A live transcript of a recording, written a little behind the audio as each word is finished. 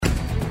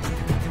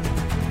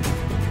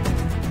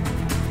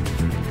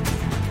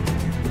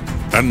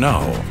And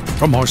now,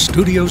 from our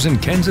studios in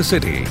Kansas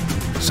City,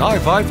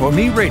 Sci-Fi for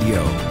Me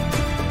Radio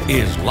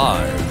is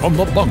live from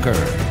the bunker.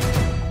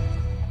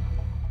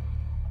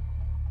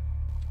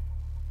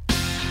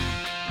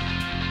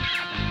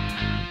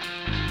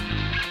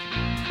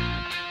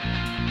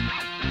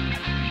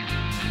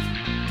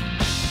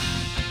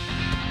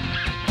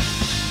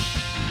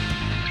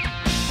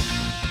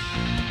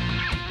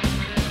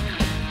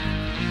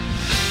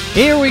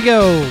 Here we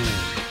go.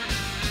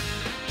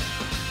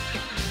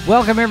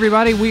 Welcome,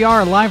 everybody. We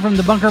are live from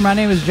the bunker. My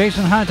name is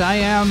Jason Hunt. I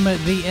am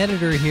the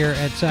editor here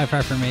at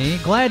Sci-Fi for Me.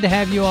 Glad to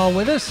have you all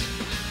with us.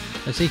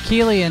 I see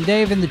Keely and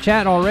Dave in the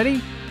chat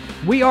already.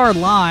 We are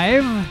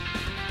live,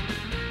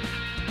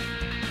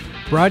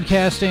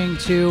 broadcasting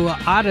to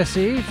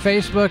Odyssey,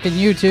 Facebook, and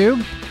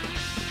YouTube.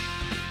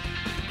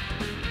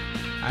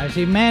 I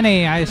see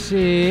Manny. I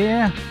see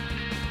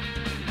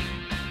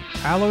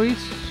Alois.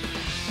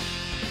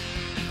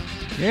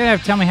 You're going to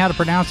have to tell me how to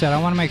pronounce that.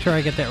 I want to make sure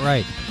I get that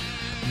right.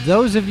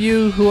 Those of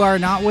you who are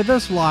not with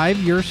us live,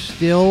 you're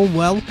still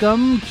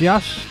welcome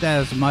just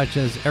as much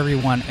as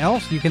everyone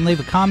else. You can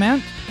leave a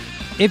comment.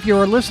 If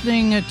you're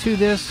listening to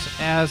this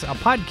as a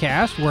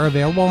podcast, we're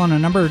available on a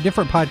number of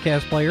different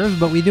podcast players,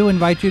 but we do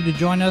invite you to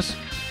join us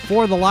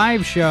for the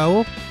live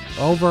show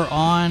over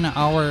on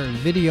our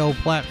video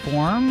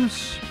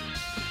platforms.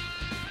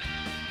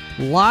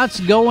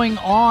 Lots going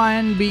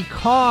on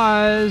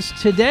because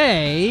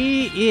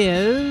today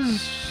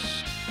is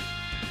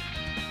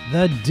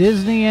the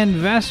Disney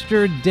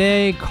Investor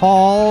Day.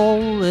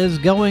 Call is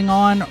going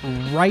on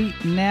right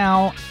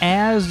now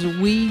as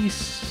we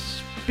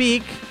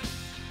speak.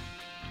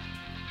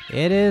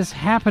 It is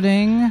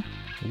happening.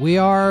 We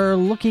are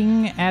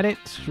looking at it.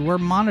 We're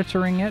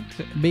monitoring it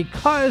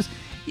because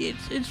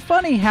it's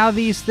funny how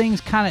these things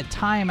kind of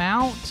time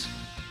out,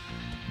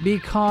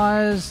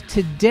 because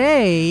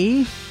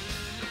today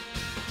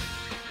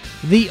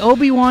the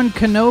Obi-Wan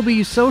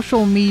Kenobi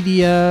social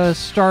media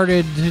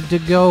started to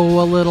go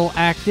a little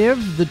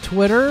active. The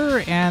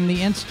Twitter and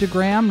the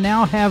Instagram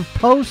now have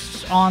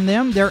posts on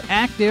them. They're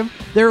active.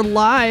 They're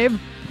live.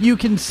 You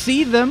can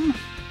see them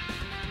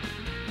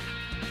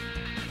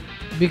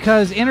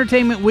because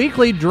Entertainment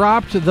Weekly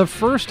dropped the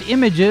first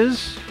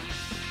images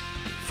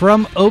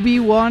from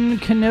Obi-Wan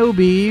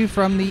Kenobi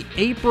from the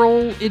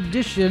April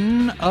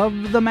edition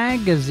of the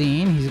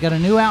magazine. He's got a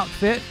new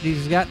outfit.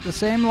 He's got the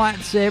same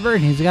lightsaber,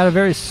 and he's got a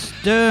very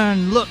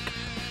stern look.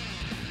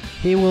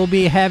 He will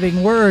be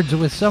having words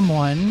with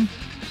someone.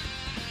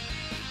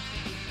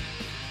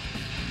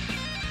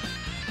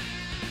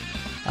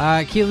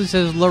 Keely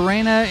says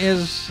Lorena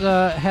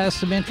has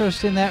some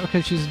interest in that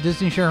because she's a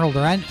Disney shareholder.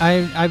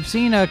 I've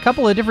seen a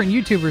couple of different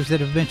YouTubers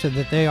that have mentioned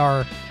that they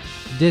are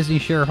Disney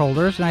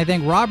shareholders, and I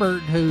think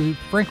Robert, who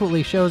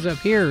frequently shows up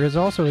here, is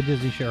also a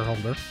Disney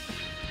shareholder.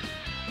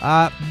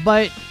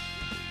 But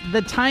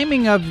the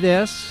timing of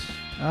this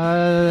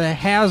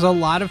has a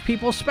lot of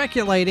people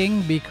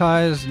speculating,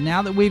 because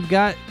now that we've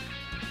got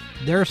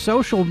their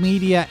social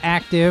media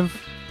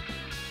active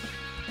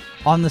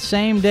on the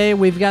same day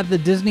we've got the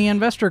Disney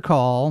investor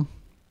call,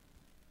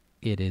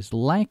 it is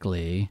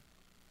likely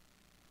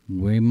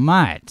we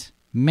might,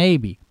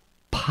 maybe,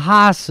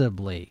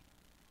 possibly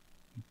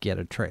get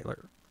a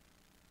trailer.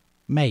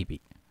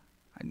 Maybe.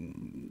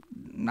 I'm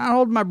not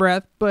holding my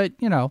breath, but,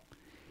 you know,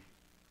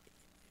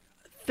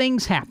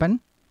 things happen.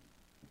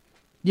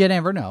 You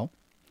never know.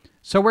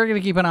 So we're going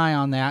to keep an eye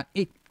on that.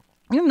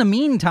 In the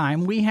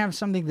meantime, we have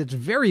something that's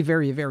very,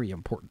 very, very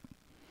important.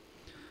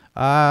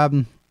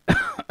 And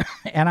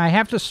I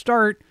have to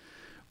start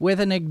with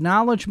an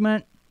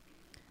acknowledgement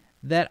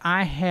that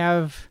I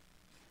have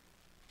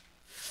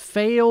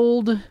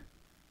failed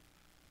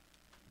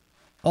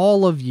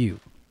all of you.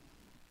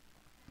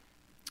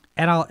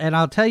 And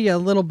I'll tell you a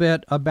little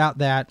bit about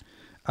that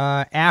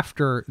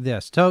after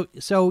this.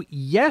 So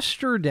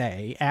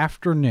yesterday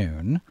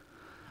afternoon,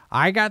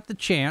 I got the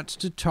chance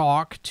to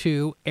talk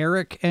to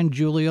Eric and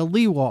Julia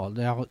Lewald.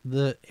 Now,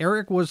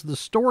 Eric was the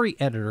story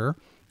editor,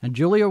 and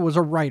Julia was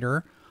a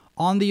writer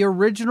on the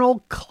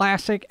original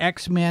classic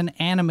X-Men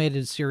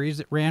animated series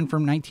that ran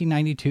from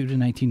 1992 to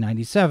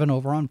 1997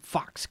 over on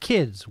Fox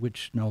Kids,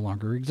 which no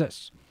longer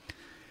exists.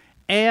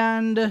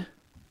 And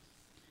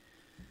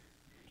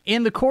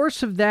in the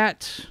course of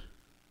that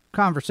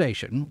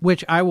conversation,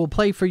 which I will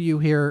play for you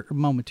here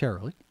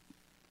momentarily,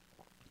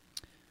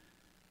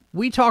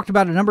 we talked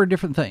about a number of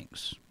different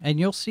things, and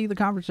you'll see the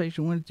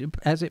conversation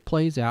as it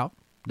plays out.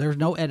 There's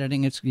no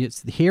editing.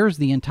 Here's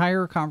the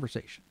entire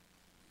conversation.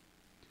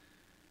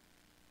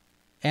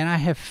 And I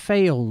have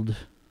failed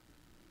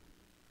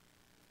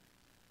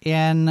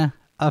in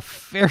a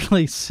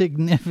fairly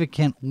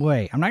significant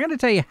way. I'm not going to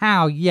tell you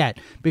how yet,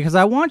 because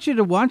I want you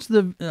to watch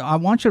the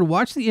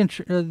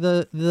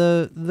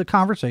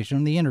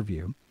conversation, the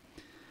interview,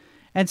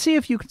 and see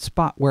if you can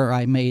spot where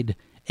I made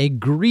a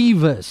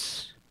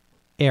grievous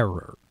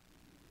error.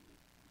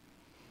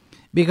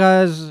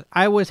 Because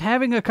I was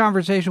having a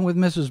conversation with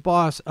Mrs.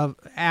 Boss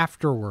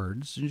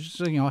afterwards. Just,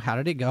 how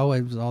did it go?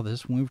 It was all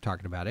this when we were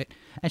talking about it.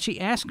 And she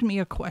asked me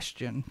a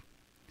question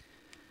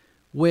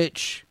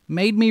which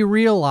made me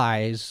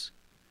realize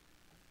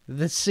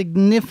the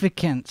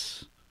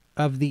significance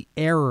of the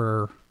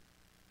error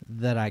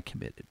that I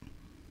committed.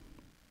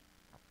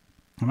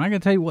 I'm not going to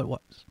tell you what it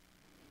was.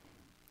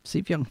 See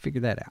if you can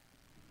figure that out.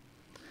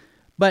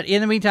 But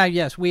in the meantime,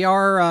 yes, we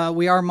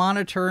are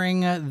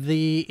monitoring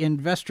the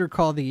investor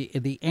call,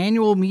 the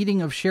annual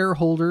meeting of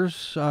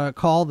shareholders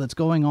call that's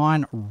going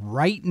on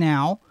right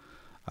now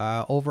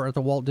over at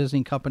the Walt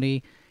Disney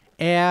Company,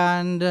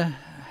 and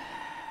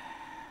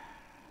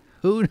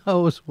who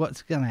knows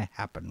what's going to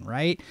happen,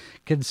 right?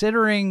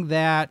 Considering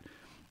that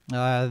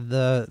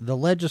the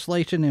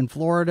legislation in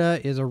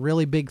Florida is a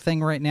really big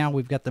thing right now.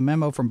 We've got the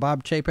memo from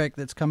Bob Chapek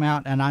that's come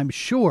out, and I'm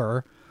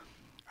sure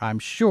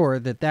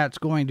that that's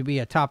going to be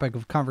a topic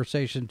of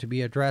conversation to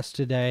be addressed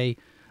today.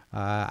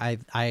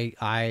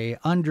 I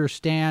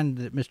understand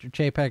that Mr.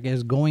 Chapek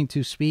is going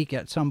to speak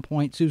at some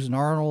point. Susan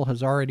Arnold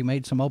has already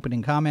made some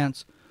opening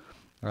comments,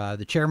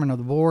 the chairman of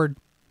the board.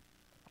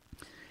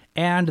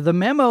 And the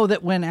memo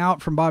that went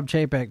out from Bob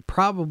Chapek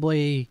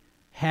probably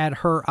had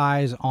her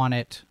eyes on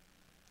it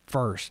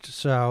first.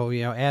 So,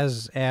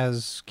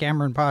 as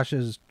Cameron Posh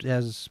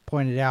has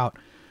pointed out,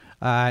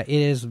 it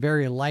is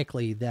very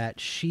likely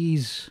that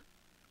she's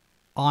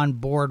on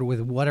board with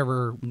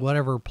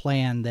whatever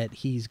plan that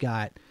he's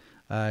got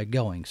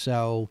going.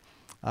 So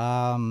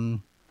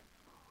we'll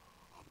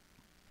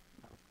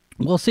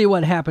see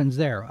what happens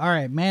there. All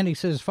right, Mandy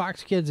says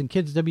Fox Kids and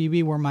Kids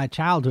WB were my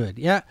childhood.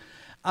 Yeah,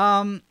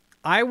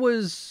 I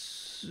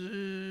was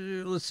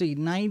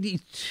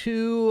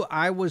 92.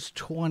 I was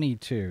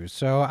 22,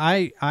 so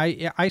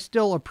I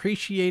still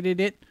appreciated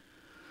it.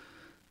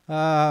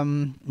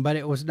 But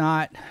it was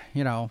not,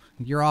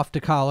 you're off to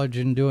college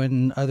and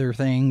doing other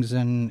things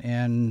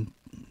and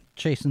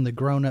chasing the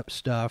grown-up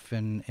stuff.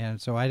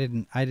 And so I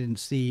didn't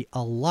see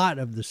a lot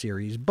of the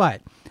series,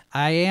 but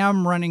I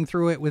am running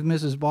through it with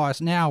Mrs.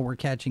 Boss now. We're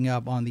catching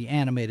up on the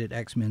animated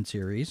X-Men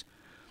series,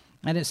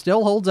 and it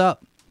still holds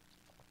up.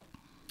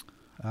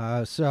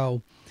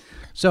 Okay.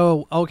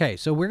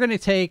 So we're going to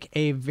take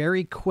a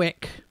very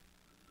quick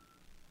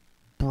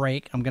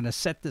break. I'm going to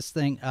set this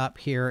thing up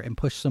here and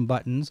push some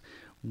buttons.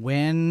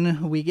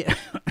 When we get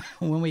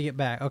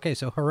back. Okay,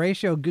 so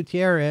Horatio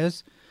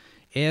Gutierrez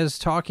is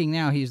talking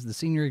now. He's the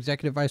Senior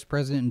Executive Vice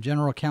President and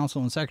General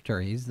Counsel and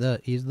Secretary. He's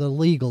the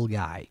legal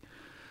guy.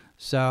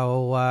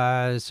 So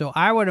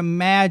I would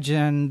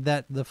imagine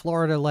that the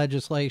Florida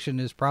legislation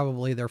is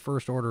probably their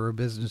first order of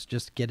business,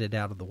 just to get it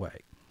out of the way.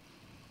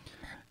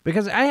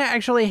 Because I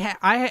actually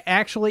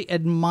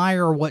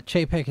admire what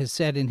Chapek has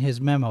said in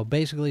his memo,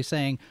 basically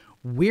saying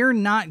we're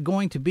not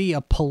going to be a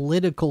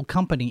political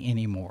company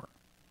anymore.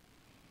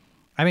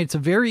 I mean, it's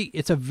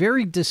a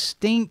very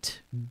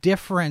distinct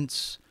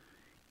difference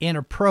in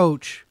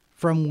approach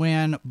from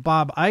when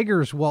Bob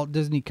Iger's Walt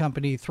Disney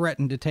Company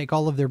threatened to take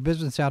all of their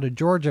business out of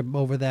Georgia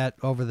over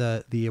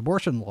the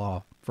abortion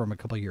law from a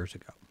couple of years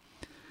ago.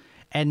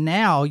 And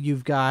now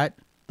you've got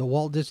the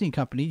Walt Disney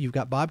Company, you've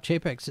got Bob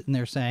Chapek sitting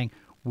there saying,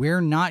 we're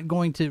not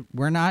going to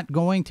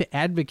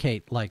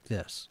advocate like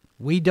this.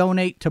 We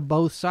donate to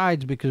both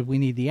sides because we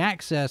need the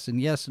access, and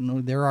yes,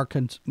 there are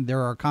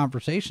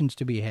conversations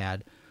to be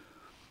had.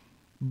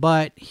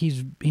 But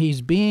he's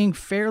being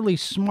fairly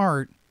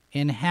smart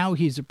in how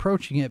he's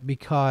approaching it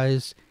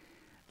because,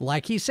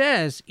 like he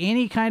says,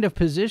 any kind of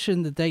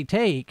position that they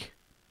take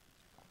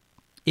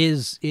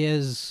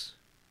is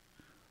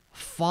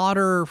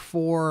fodder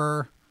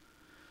for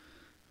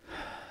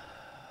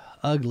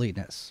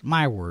ugliness.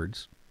 My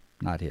words,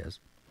 not his.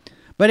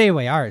 But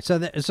anyway, all right. So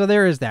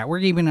there is that. We're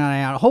keeping an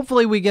eye out.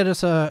 Hopefully, we get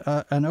us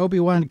an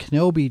Obi-Wan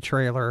Kenobi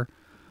trailer.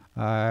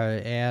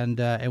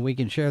 And we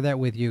can share that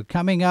with you.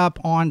 Coming up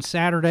on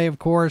Saturday, of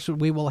course,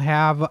 we will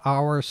have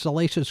our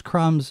Salacious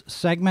Crumbs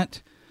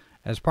segment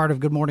as part of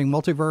Good Morning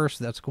Multiverse.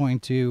 That's going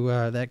to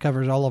that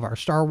covers all of our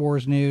Star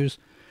Wars news,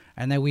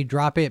 and then we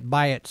drop it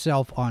by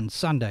itself on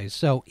Sundays.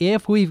 So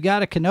if we've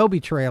got a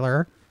Kenobi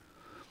trailer,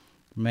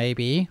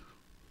 maybe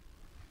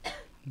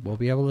we'll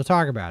be able to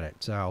talk about it.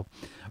 So,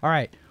 all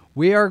right.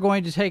 We are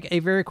going to take a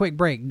very quick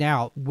break.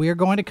 Now, we're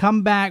going to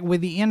come back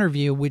with the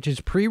interview, which is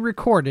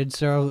pre-recorded.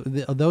 So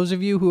those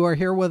of you who are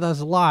here with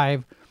us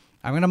live,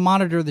 I'm going to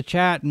monitor the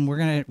chat, and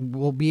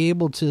we'll be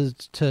able to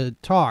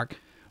talk.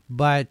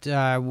 But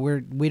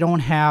we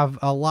don't have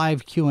a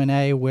live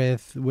Q&A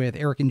with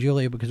Eric and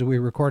Julia because we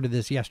recorded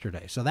this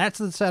yesterday. So that's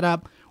the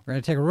setup. We're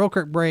going to take a real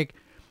quick break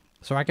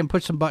so I can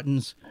push some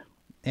buttons,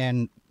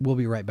 and we'll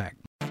be right back.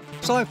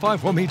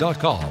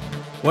 Sci-Fi4Me.com,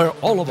 where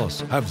all of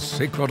us have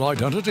secret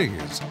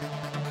identities.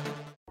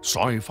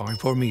 Sci-Fi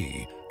for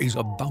Me is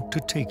about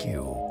to take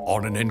you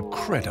on an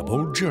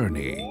incredible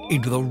journey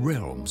into the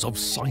realms of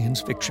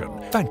science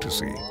fiction,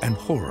 fantasy, and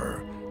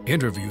horror.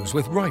 Interviews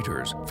with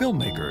writers,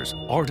 filmmakers,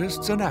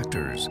 artists, and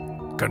actors.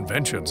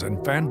 Conventions and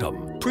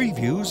fandom.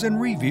 Previews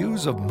and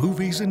reviews of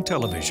movies and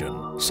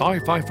television.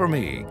 Sci-Fi for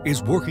Me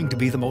is working to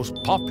be the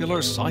most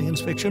popular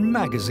science fiction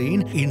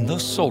magazine in the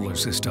solar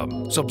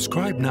system.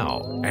 Subscribe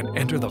now and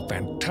enter the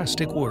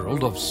fantastic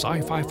world of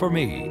Sci-Fi for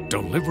Me,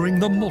 delivering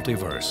the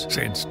multiverse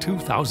since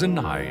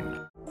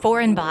 2009.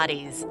 Foreign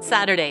Bodies,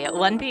 Saturday at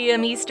 1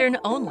 p.m. Eastern,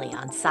 only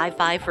on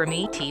Sci-Fi for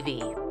Me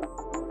TV.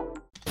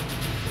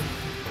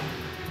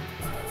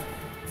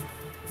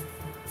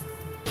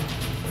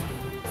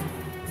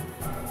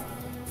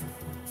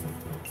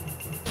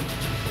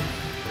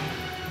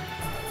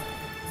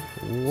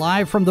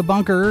 Live from the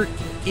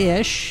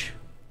bunker-ish.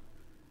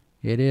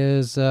 It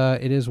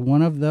is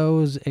one of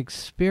those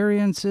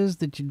experiences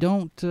that you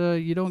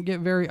don't get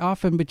very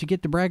often, but you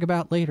get to brag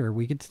about later.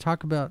 We get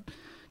to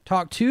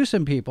talk to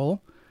some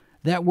people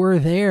that were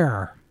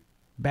there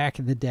back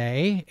in the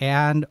day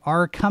and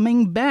are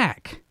coming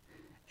back.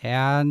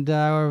 And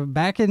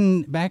back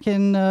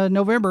in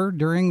November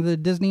during the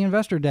Disney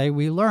Investor Day,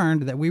 we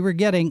learned that we were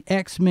getting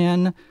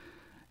X-Men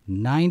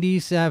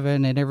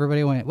 97, and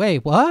everybody went,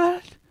 "Wait,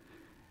 what?"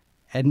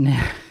 And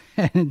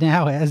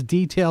now, as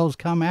details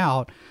come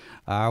out,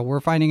 we're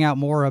finding out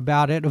more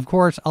about it. Of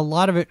course, a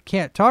lot of it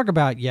can't talk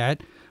about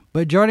yet,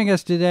 but joining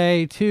us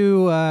today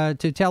to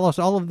tell us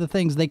all of the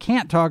things they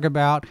can't talk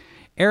about,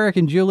 Eric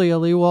and Julia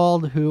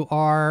Lewald, who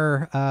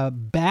are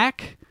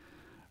back,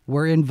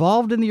 were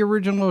involved in the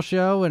original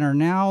show and are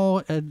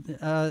now,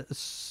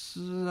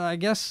 I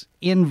guess,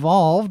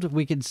 involved,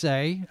 we could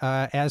say,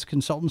 as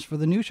consultants for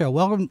the new show.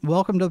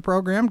 Welcome to the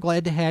program.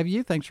 Glad to have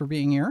you. Thanks for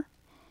being here.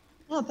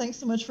 Well, thanks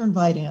so much for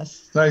inviting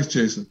us. Thanks,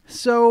 Jason.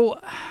 So,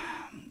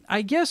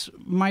 I guess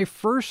my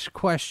first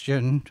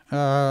question,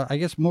 I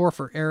guess more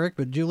for Eric,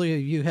 but Julia,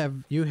 you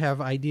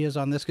have ideas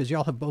on this because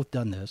y'all have both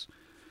done this.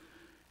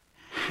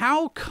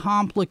 How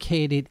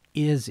complicated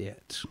is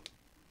it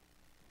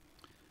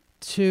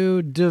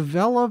to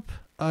develop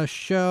a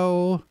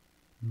show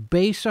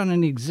based on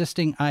an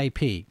existing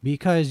IP?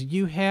 Because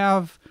you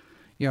have,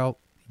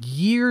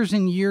 years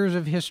and years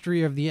of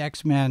history of the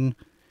X-Men.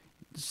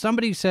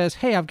 Somebody says,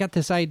 "Hey, I've got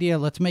this idea.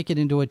 Let's make it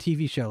into a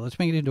TV show. Let's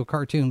make it into a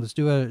cartoon. Let's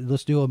do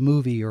a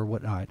movie or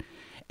whatnot."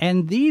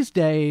 And these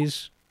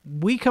days,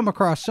 we come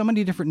across so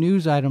many different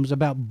news items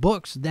about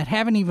books that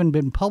haven't even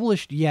been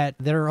published yet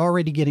that are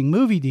already getting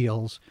movie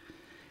deals.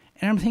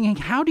 And I'm thinking,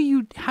 how do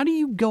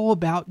you go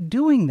about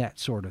doing that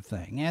sort of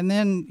thing? And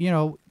then,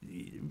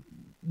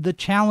 the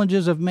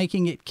challenges of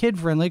making it kid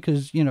friendly,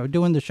 because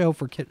doing the show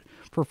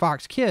for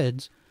Fox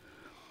Kids.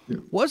 Yeah.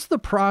 What's the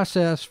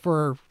process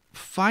for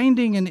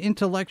finding an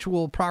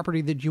intellectual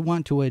property that you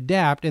want to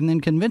adapt and then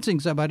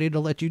convincing somebody to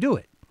let you do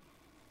it?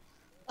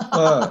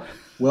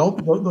 Well,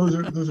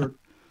 those are a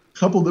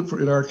couple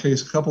different, in our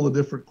case, a couple of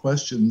different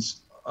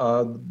questions.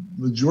 The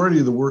majority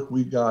of the work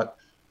we got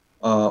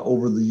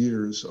over the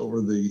years,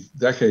 over the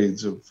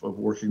decades of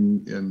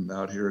working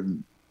out here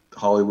in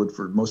Hollywood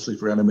mostly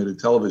for animated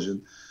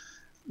television,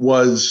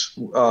 was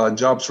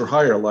jobs for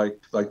hire, like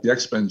the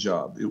X-Men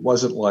job. It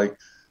wasn't like,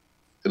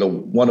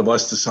 one of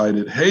us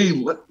decided,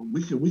 "Hey,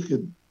 we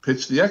could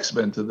pitch the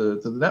X-Men to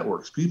the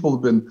networks." People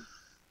have been,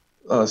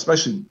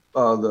 especially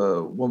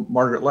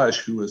Margaret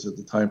Loesch, who was at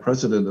the time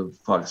president of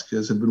Fox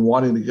Kids, had been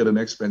wanting to get an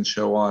X-Men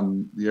show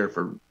on the air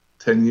for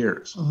 10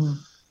 years. Mm-hmm.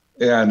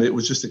 And it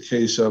was just a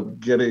case of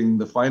getting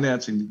the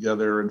financing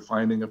together and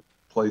finding a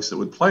place that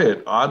would play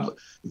it.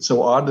 It's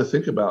so odd to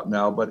think about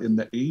now, but in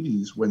the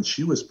 80s, when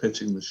she was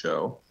pitching the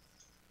show,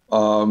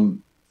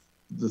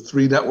 the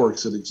three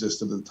networks that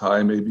existed at the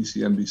time,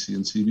 ABC, NBC,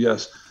 and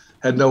CBS,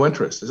 had no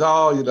interest. It's,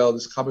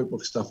 this comic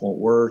book stuff won't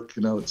work.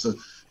 It's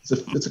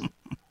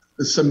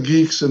some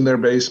geeks in their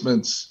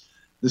basements.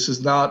 This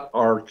is not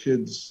our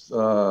kids'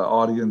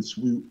 audience.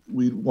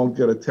 We won't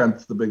get a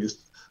tenth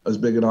as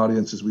big an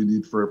audience as we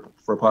need for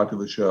a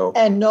popular show.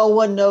 And no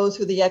one knows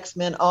who the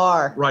X-Men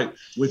are. Right.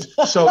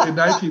 So in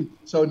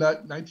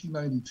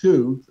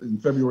 1992, in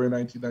February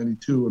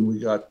 1992, when we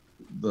got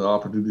the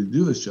opportunity to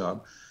do this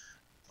job,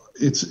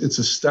 it's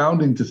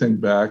astounding to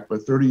think back,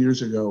 but 30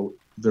 years ago,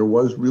 there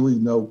was really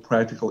no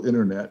practical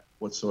internet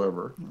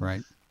whatsoever.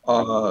 Right.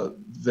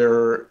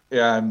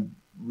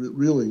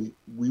 Really,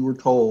 we were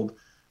told,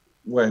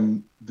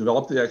 when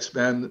develop the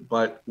X-Men,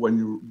 but when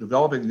you're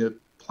developing it,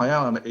 plan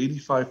on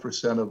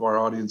 85% of our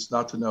audience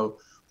not to know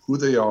who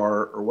they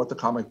are or what the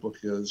comic book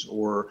is,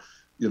 or,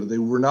 they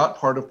were not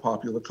part of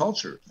popular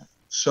culture.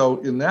 So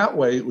in that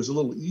way, it was a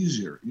little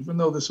easier, even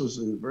though this was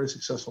a very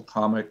successful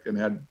comic and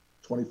had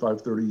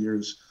 25, 30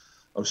 years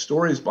of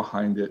stories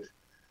behind it.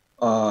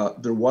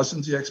 There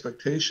wasn't the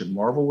expectation.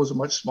 Marvel was a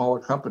much smaller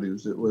company.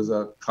 It was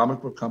a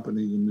comic book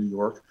company in New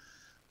York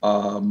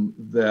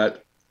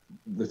that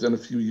within a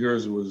few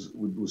years was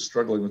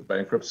struggling with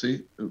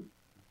bankruptcy. It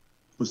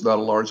was not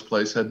a large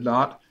place, had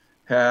not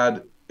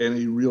had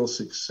any real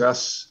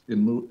success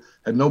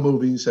had no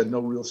movies, had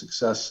no real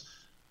success,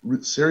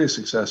 serious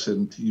success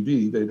in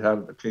TV. They'd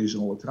have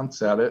occasional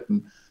attempts at it,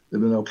 and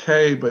they'd been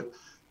okay, but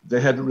they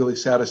hadn't really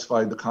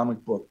satisfied the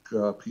comic book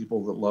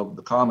people that loved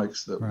the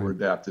comics that were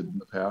adapted in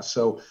the past.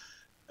 So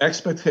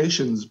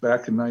expectations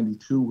back in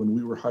 92, when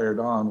we were hired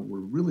on,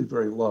 were really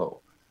very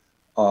low.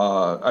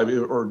 There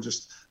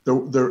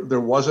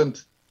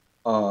wasn't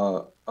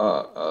the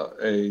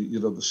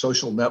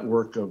social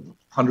network of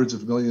hundreds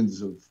of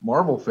millions of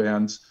Marvel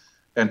fans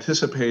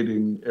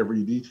anticipating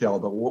every detail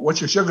about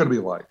what's your show going to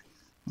be like.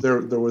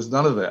 There was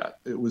none of that.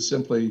 It was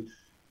simply,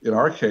 in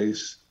our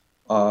case,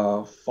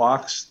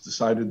 Fox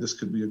decided this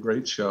could be a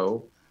great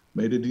show,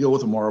 made a deal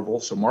with Marvel,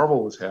 so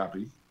Marvel was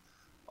happy.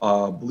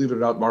 Believe it or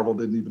not, Marvel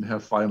didn't even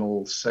have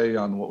final say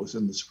on what was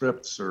in the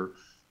scripts, or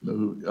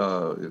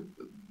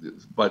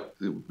but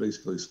it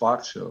basically was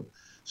Fox show.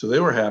 So they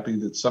were happy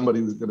that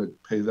somebody was going to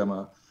pay them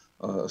a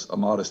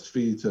modest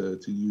fee to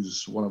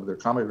use one of their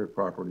comic book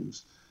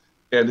properties.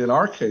 And in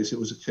our case, it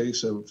was a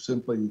case of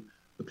simply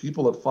the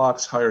people at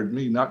Fox hired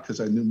me, not because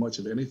I knew much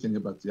of anything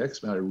about the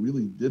X-Men. I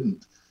really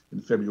didn't in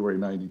February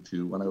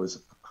 '92 when I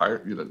was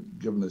hired,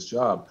 given this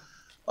job.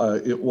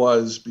 It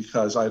was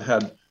because I'd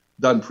had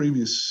done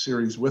previous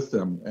series with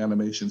them,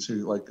 animation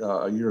series, like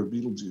A Year of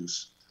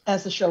Beetlejuice.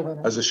 As a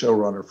showrunner. As a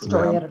showrunner for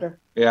Story them. editor.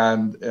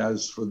 And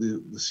as for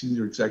the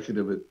senior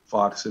executive at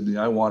Fox, Sidney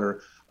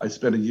Iwanter, I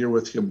spent a year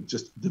with him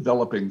just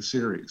developing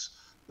series.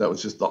 That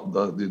was just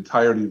the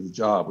entirety of the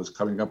job, was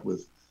coming up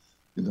with,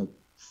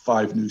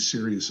 5 new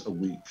series a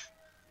week.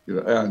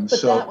 And but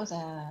so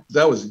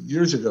that was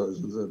years ago.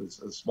 It was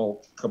a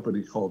small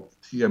company called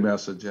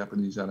TMS, a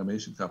Japanese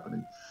animation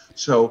company.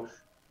 So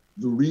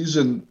the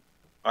reason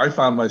I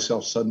found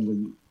myself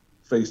suddenly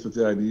faced with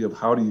the idea of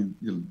how do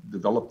you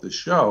develop this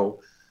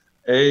show,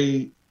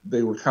 they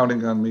were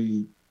counting on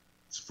me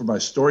for my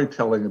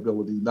storytelling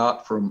ability,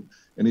 not from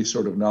any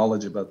sort of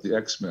knowledge about the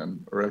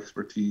X-Men or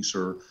expertise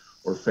or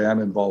fan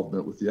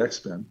involvement with the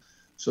X-Men.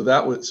 So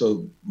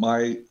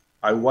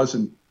I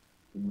wasn't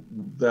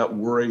that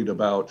worried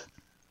about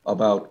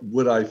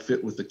would I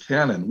fit with the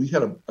canon. We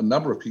had a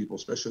number of people,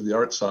 especially the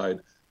art side,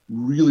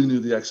 really knew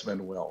the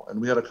X-Men well.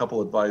 And we had a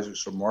couple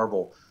advisors from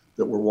Marvel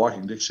that were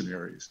walking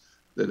dictionaries,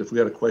 that if we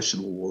had a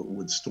question, well,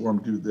 would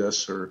Storm do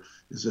this, or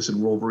is this in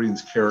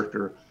Wolverine's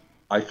character,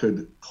 I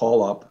could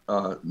call up,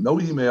 no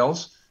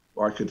emails,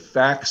 or I could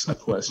fax a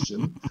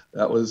question.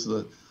 That was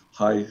the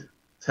high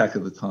tech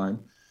of the time,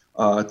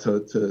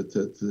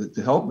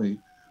 to help me.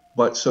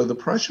 But so the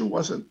pressure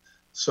wasn't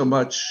so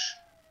much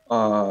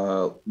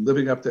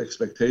living up to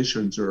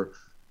expectations, or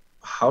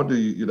how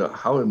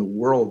in the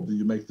world do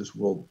you make this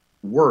world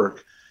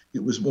work?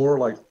 It was more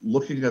like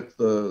looking at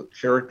the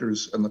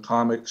characters and the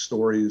comic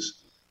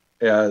stories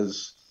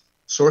as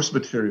source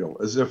material,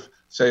 as if,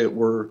 say, it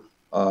were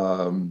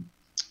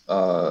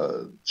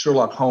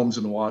Sherlock Holmes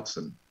and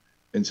Watson,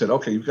 and said,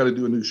 okay, you've got to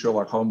do a new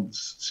Sherlock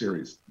Holmes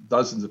series.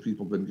 Dozens of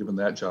people have been given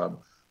that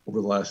job over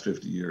the last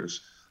 50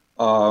 years.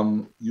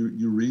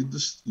 You read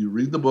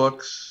the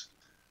books,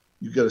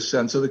 you get a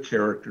sense of the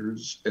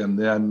characters, and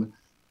then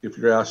if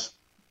you're asked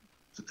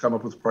to come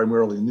up with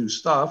primarily new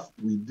stuff,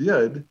 we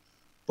did,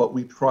 but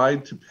we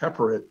tried to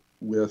pepper it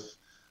with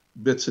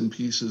bits and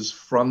pieces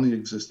from the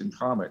existing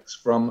comics,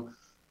 from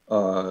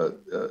so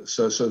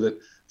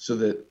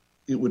that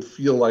it would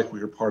feel like we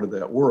were part of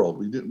that world.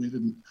 We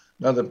didn't.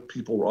 None of the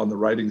people on the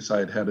writing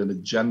side had an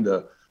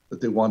agenda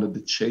that they wanted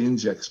to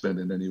change X-Men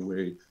in any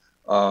way.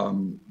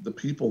 The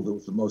people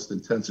with the most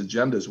intense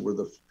agendas were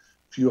the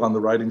few on the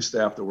writing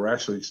staff that were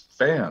actually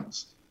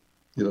fans.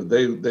 They'd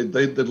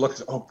look and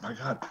say, oh my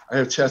God, I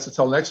have a chance to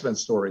tell an X-Men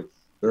story.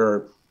 There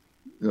are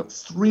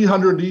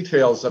 300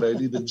 details that I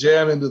need to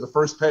jam into the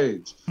first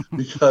page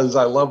because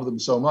I love them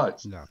so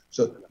much. Yeah.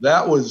 So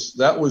that was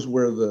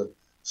where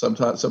some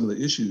of the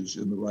issues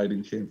in the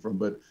writing came from.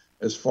 But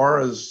as far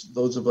as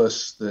those of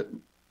us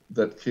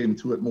that came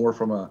to it more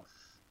from a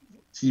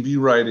TV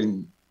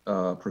writing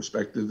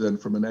perspective than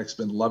from an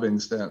X-Men loving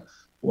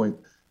standpoint,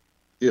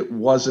 it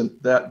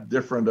wasn't that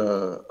different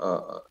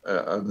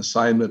an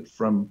assignment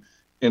from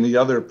any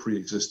other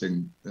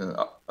pre-existing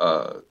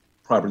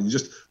property. You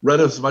just read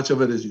as much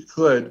of it as you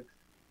could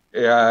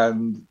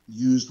and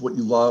used what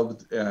you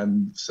loved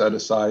and set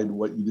aside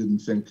what you didn't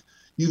think,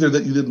 either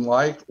that you didn't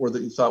like or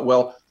that you thought,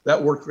 well,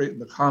 that worked great in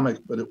the comic,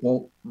 but it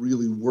won't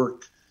really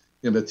work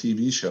in a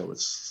TV show.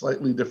 It's a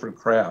slightly different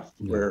craft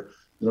where,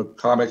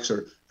 comics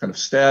are kind of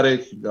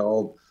static.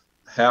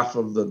 Half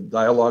of the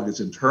dialogue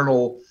is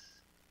internal.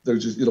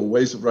 There's just,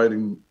 ways of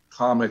writing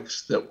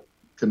comics that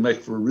can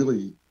make for a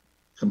really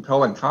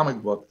compelling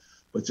comic book,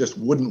 but just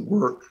wouldn't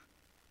work,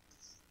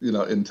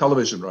 in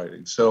television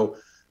writing. So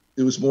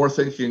it was more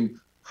thinking,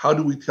 how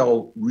do we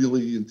tell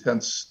really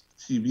intense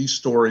TV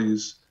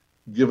stories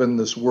given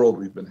this world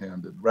we've been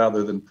handed,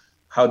 rather than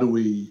how do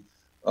we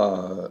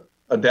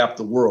adapt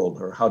the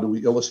world, or how do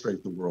we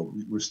illustrate the world?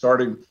 We're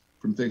starting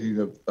from thinking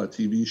of a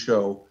TV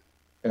show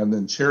and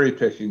then cherry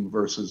picking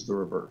versus the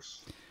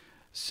reverse.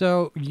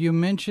 So you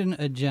mentioned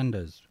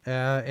agendas,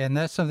 and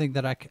that's something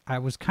that I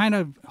was kind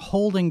of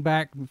holding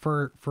back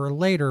for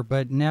later,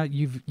 but now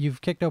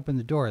you've kicked open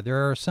the door.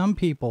 There are some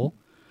people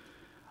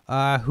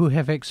who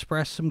have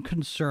expressed some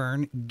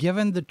concern,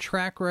 given the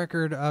track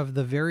record of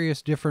the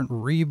various different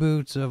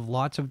reboots of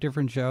lots of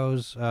different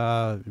shows.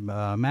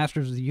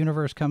 Masters of the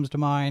Universe comes to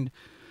mind.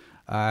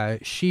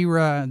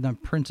 She-Ra and the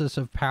Princess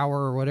of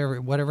Power,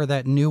 or whatever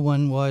that new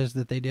one was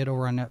that they did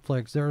over on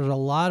Netflix. There's a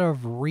lot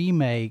of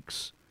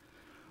remakes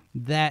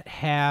that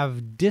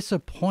have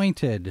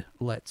disappointed,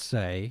 let's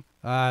say,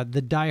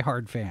 the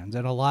diehard fans.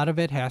 And a lot of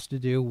it has to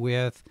do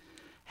with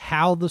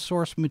how the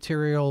source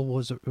material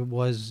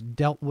was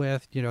dealt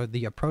with,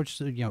 the approach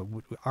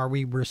to, are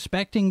we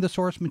respecting the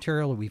source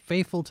material? Are we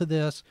faithful to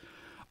this?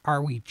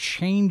 Are we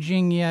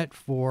changing it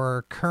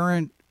for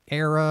current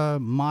era,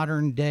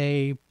 modern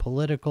day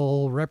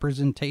political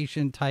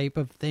representation type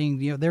of thing?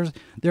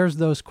 There's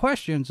those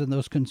questions and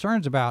those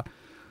concerns about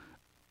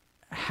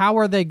how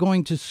are they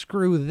going to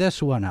screw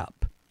this one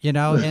up, and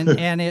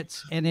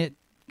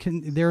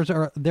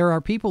there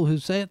are people who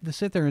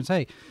sit there and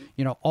say,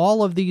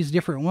 all of these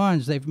different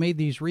ones, they've made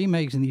these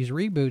remakes and these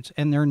reboots,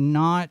 and they're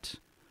not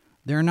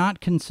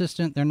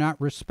consistent. They're not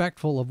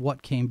respectful of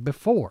what came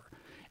before.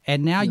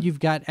 And now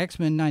you've got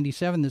X-Men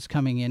 97 that's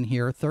coming in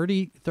here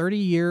 30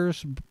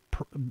 years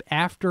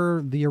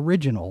after the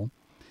original.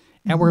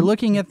 And we're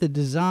looking at the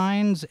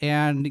designs,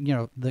 and,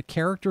 the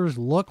characters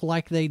look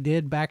like they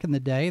did back in the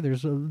day.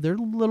 There's a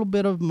little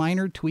bit of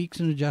minor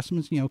tweaks and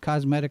adjustments,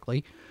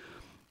 cosmetically.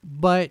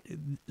 But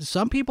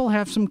some people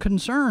have some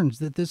concerns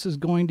that this is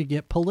going to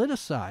get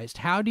politicized.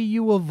 How do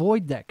you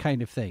avoid that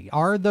kind of thing?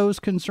 Are those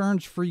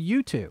concerns for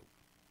you two?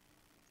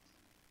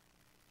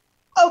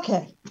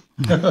 Okay,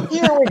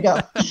 here we go.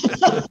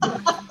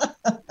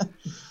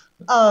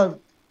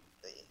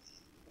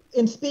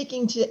 In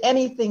speaking to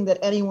anything that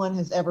anyone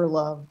has ever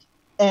loved,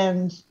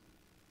 and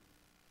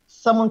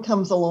someone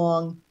comes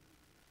along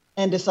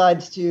and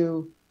decides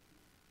to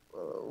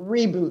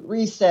reboot,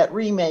 reset,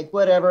 remake,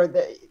 whatever.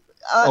 By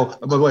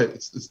the way,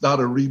 it's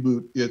not a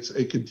reboot; it's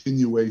a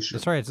continuation.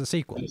 That's right; it's a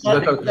sequel.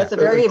 That's a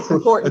very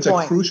important point. It's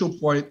a crucial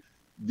point.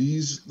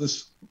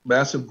 This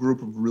massive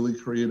group of really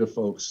creative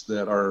folks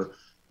that are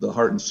the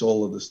heart and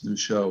soul of this new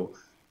show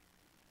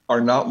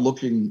are not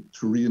looking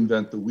to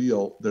reinvent the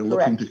wheel. They're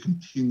looking to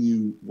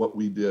continue what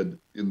we did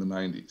in the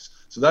 90s.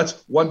 So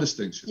that's one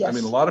distinction. Yes. I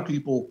mean, a lot of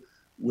people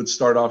would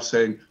start off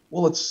saying,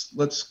 well,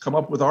 let's come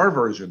up with our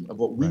version of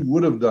what we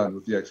would have done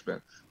with the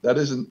X-Men. That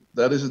isn't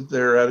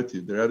their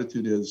attitude. Their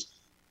attitude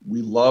is,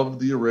 we love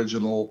the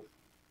original.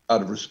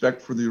 Out of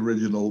respect for the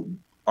original,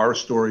 our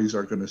stories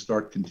are going to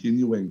start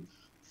continuing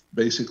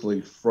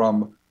basically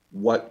from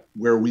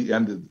where we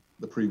ended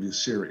the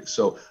previous series.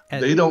 So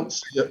they don't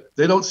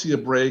see a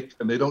break,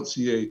 and they don't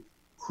see a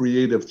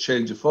creative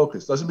change of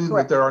focus. Doesn't mean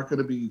that there aren't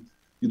going to be,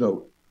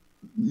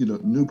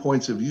 new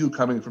points of view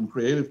coming from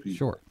creative people.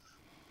 Sure.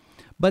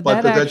 But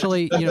that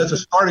actually, that's a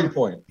starting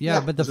point. Yeah,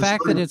 but the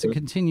fact that it's a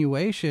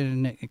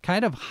continuation, it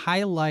kind of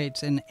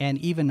highlights and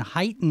even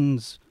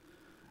heightens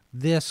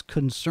this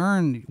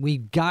concern.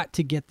 We've got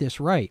to get this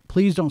right.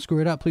 Please don't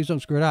screw it up. Please don't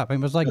screw it up. I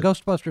mean, it was like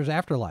Ghostbusters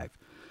Afterlife.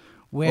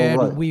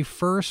 When we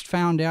first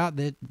found out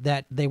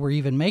that they were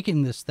even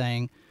making this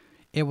thing,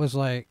 it was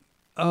like,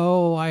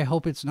 oh, I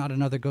hope it's not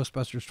another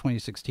Ghostbusters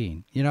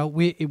 2016.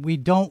 We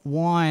don't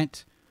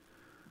want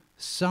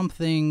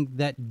something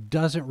that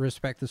doesn't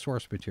respect the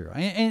source material.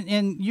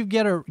 And you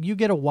get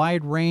a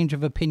wide range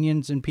of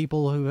opinions and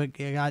people who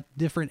got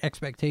different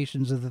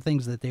expectations of the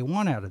things that they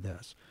want out of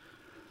this.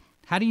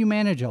 How do you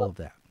manage all of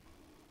that?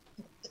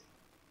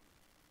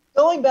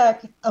 Going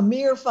back a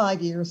mere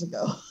 5 years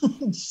ago,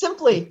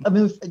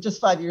 just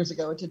 5 years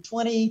ago, to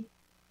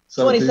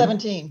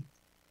 2017.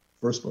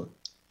 First book.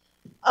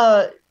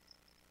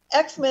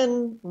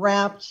 X-Men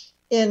wrapped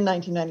in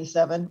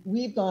 1997.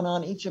 We've gone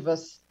on, each of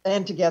us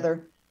and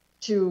together,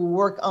 to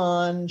work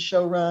on,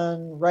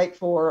 showrun, write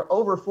for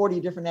over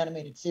 40 different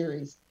animated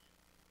series.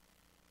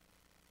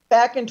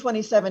 Back in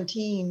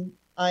 2017,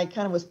 I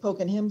kind of was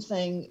poking him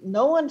saying,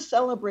 no one's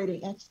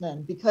celebrating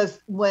X-Men, because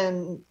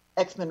when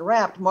X-Men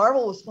wrapped,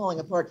 Marvel was falling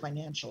apart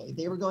financially.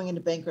 They were going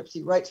into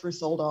bankruptcy. Rights were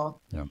sold off.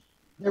 Yeah.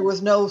 There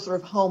was no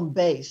sort of home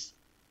base.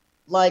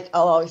 Like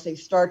I'll always say,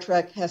 Star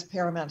Trek has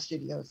Paramount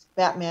Studios.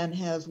 Batman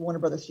has Warner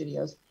Brothers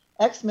Studios.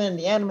 X-Men,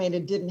 the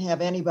animated, didn't have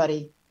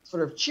anybody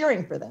sort of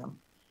cheering for them.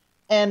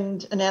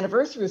 And an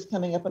anniversary was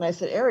coming up, and I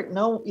said, Eric,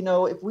 no,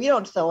 if we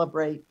don't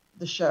celebrate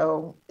the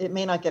show, it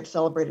may not get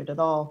celebrated at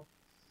all.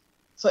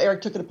 So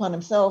Eric took it upon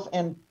himself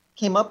and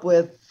came up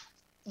with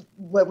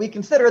what we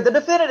consider the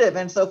definitive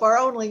and so far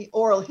only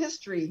oral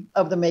history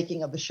of the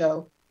making of the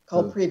show,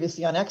 called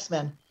Previously on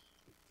X-Men.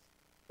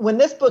 When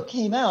this book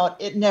came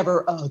out, it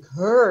never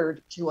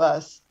occurred to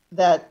us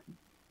that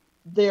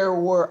there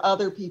were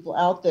other people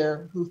out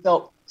there who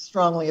felt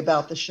strongly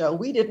about the show.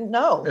 We didn't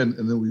know. And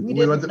then we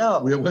went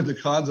to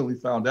cons and we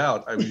found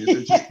out. I mean,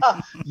 it's just,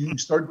 you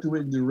start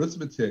doing the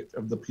arithmetic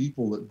of the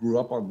people that grew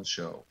up on the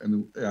show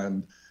and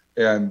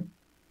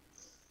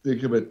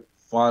think of it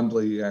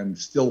fondly and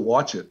still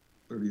watch it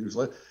 30 years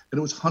later. And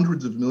it was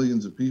hundreds of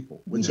millions of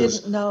people, which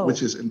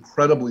is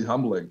incredibly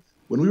humbling.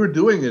 When we were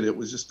doing it, it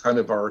was just kind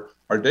of our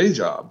day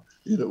job.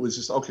 It was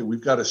just, okay, we've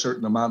got a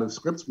certain amount of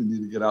scripts we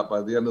need to get out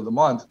by the end of the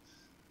month.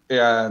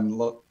 And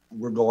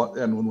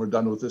when we're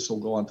done with this, we'll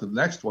go on to the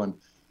next one.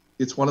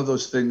 It's one of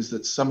those things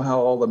that somehow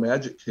all the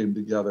magic came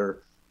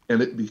together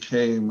and it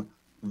became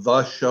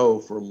the show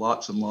for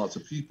lots and lots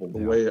of people. The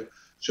way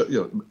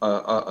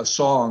a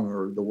song,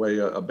 or the way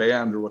a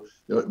band, or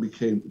it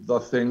became the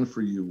thing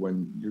for you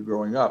when you're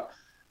growing up.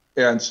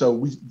 And so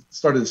we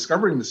started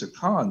discovering this at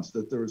cons,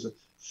 that there was a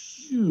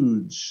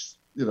huge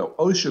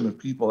ocean of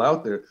people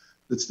out there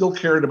that still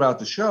cared about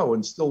the show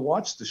and still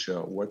watched the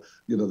show. What,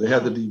 they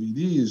had the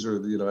DVDs,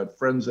 or had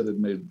friends that had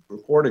made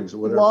recordings or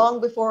whatever. Long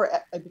before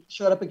it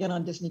showed up again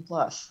on Disney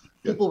Plus,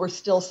 people were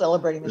still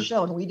celebrating the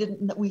show, and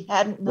we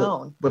hadn't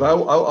known. But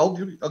I'll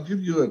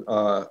give you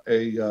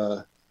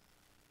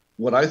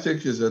what I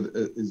think is an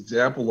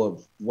example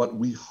of what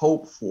we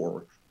hope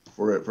for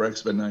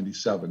X-Men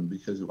 '97,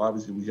 because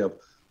obviously we have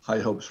high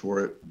hopes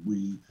for it.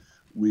 We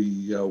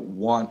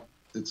want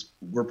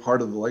we're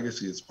part of the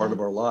legacy. It's part of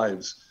our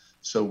lives.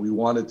 So we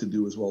wanted to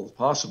do as well as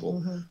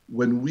possible. Mm-hmm.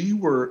 When we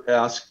were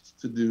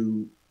asked to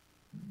do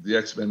the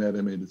X-Men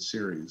animated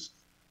series,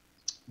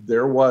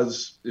 it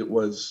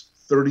was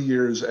 30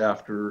 years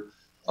after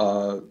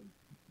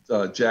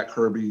Jack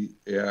Kirby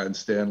and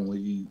Stan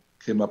Lee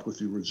came up with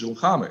the original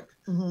comic.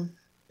 Mm-hmm.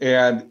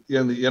 And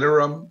in the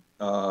interim,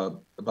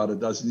 about a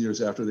dozen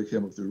years after they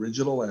came up with the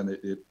original, and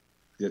it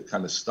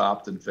kind of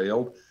stopped and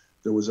failed,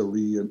 there was a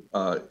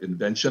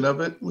reinvention of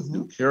it with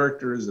new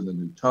characters and a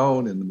new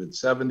tone in the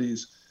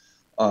mid-'70s.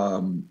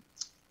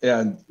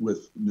 And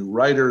with new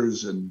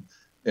writers, and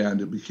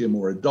it became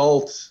more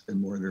adult and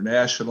more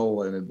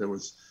international, and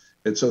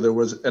so there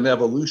was an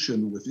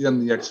evolution within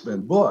the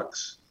X-Men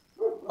books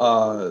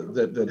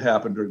that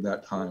happened during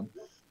that time.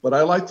 But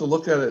I like to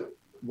look at it,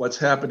 what's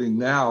happening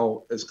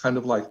now, as kind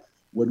of like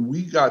when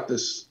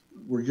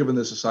we're given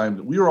this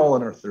assignment. We were all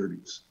in our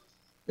 30s,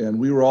 and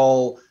we were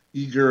all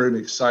eager and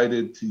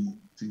excited to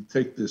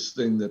take this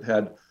thing that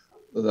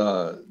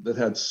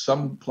had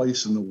some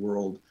place in the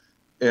world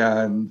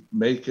and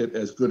make it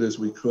as good as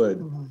we could.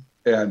 Mm-hmm.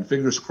 And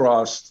fingers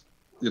crossed,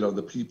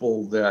 the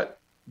people that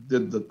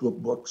did the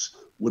books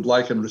would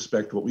like and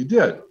respect what we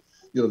did.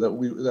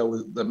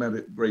 That meant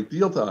a great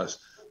deal to us.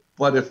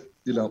 But if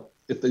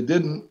they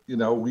didn't,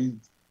 we'd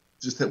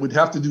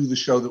have to do the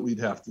show that we'd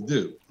have to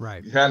do.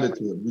 Right. Hand it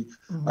to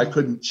them. I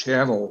couldn't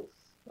channel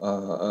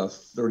a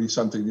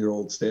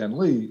 30-something-year-old Stan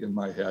Lee in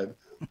my head.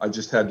 I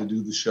just had to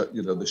do the show,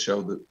 the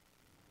show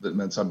that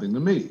meant something to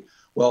me.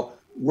 Well,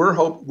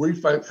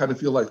 we kind of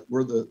feel like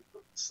we're the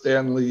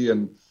Stan Lee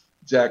and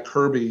Jack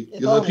Kirby.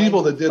 The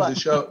people that did the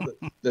show,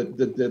 that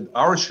did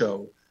our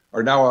show,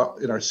 are now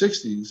in our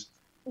 60s.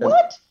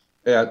 What?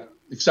 And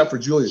except for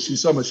Julia,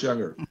 she's so much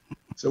younger.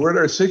 So we're in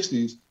our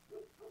 60s,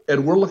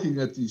 and we're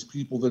looking at these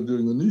people that are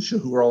doing the new show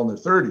who are all in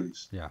their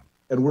 30s. Yeah.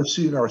 And we're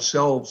seeing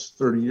ourselves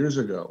 30 years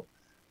ago,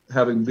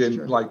 having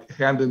been like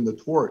handing the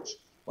torch.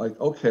 Like,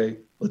 okay,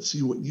 let's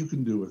see what you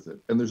can do with it.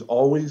 And there's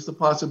always the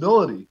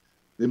possibility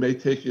they may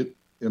take it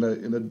in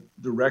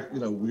a direct,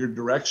 weird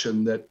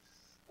direction that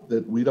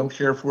we don't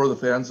care for, the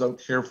fans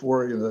don't care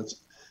for.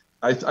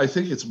 I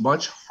think it's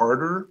much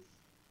harder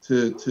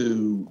to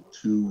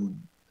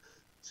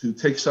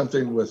take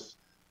something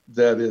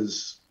that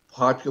is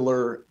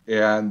popular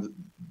and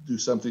do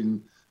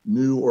something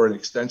new or an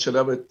extension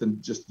of it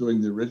than just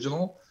doing the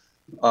original.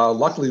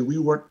 Luckily, we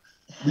were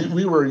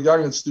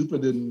young and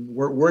stupid and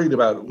weren't worried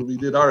about it when we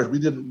did ours. We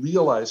didn't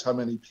realize how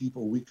many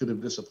people we could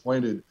have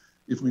disappointed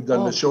if we'd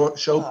done the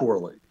show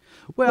poorly.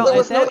 Well,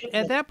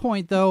 at that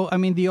point, though, I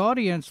mean, the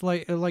audience,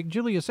 like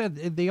Julia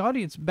said, the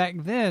audience back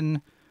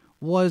then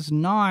was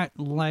not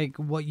like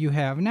what you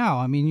have now.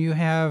 I mean, you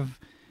have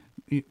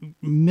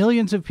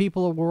millions of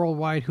people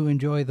worldwide who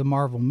enjoy the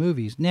Marvel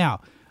movies.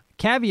 Now,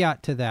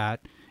 caveat to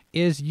that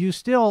is you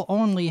still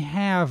only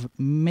have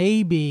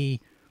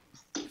maybe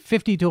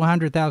 50 to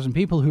 100,000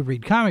 people who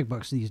read comic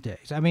books these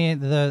days. I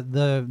mean,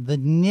 the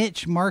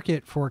niche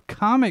market for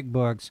comic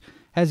books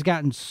has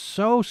gotten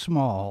so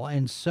small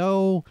and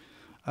so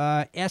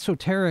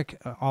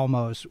esoteric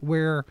almost,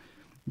 where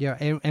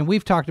and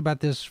we've talked about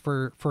this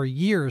for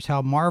years,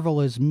 how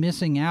Marvel is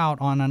missing out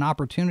on an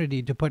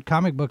opportunity to put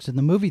comic books in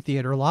the movie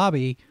theater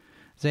lobby,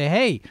 say,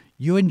 hey,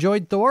 you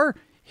enjoyed Thor?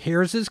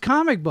 Here's his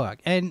comic book.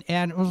 And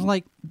it was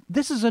like,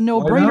 this is a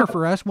no-brainer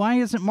for us. Why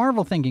isn't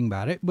Marvel thinking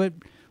about it? But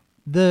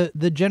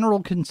the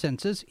general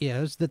consensus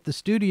is that the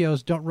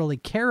studios don't really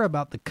care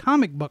about the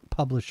comic book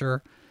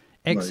publisher,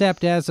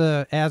 except as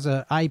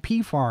a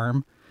IP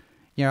farm.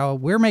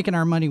 We're making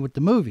our money with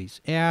the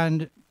movies.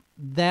 And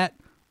that,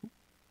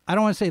 I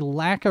don't want to say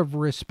lack of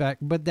respect,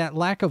 but that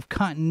lack of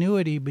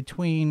continuity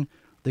between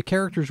the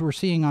characters we're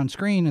seeing on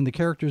screen and the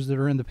characters that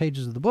are in the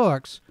pages of the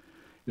books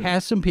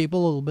has some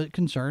people a little bit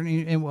concerned.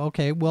 And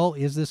okay, well,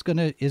 is this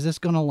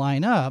gonna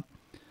line up?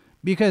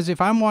 Because if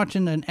I'm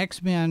watching an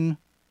X-Men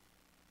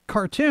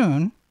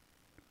cartoon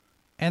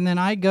and then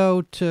I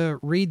go to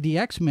read the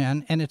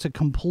X-Men and it's a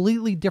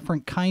completely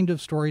different kind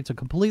of story, it's a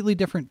completely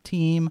different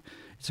team,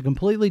 it's a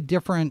completely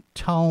different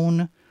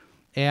tone,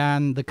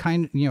 and the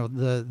kind,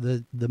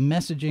 the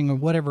messaging or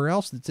whatever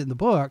else that's in the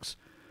books,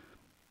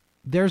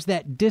 there's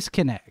that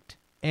disconnect.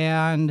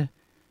 And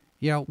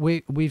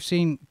we've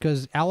seen,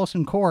 because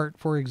Allison Court,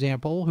 for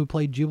example, who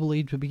played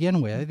Jubilee to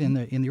begin with in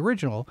the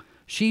original,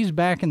 she's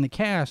back in the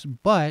cast,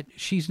 but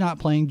she's not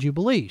playing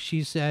Jubilee.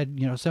 She said,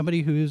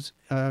 somebody who's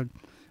a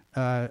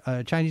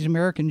Chinese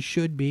American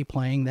should be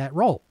playing that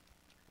role.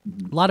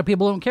 A lot of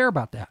people don't care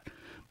about that,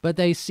 but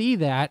they see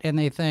that and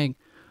they think,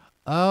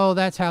 oh,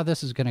 that's how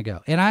this is going to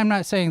go. And I'm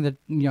not saying that,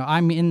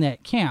 I'm in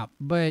that camp,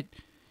 but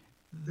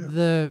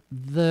there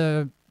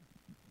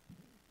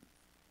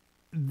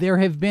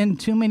have been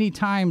too many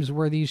times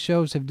where these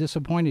shows have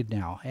disappointed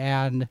now,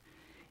 and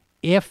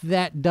if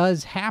that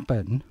does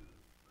happen,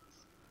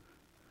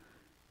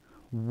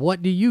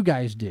 what do you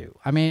guys do?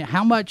 I mean,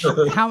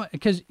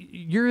 because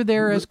you're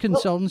there as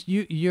consultants,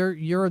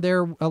 you're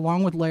there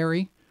along with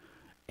Larry,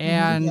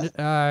 and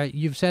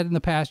you've said in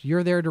the past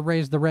you're there to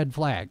raise the red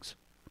flags.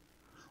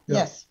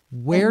 Yes.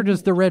 Where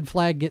does the red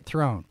flag get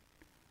thrown?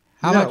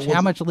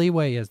 How much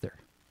leeway is there?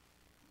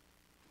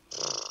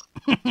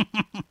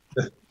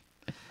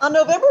 On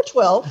November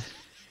 12th,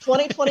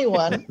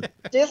 2021,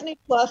 Disney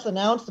Plus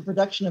announced the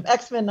production of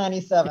X-Men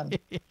 97.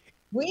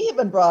 We have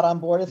been brought on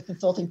board as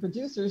consulting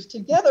producers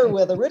together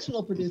with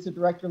original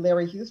producer-director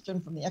Larry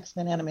Houston from the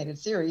X-Men animated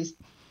series.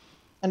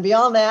 And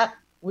beyond that,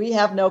 we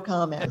have no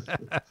comment.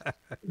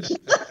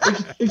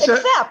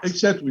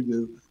 Except we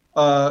do.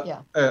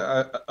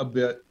 A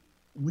bit.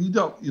 We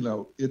don't,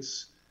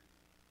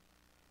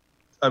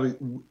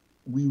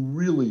 we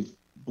really,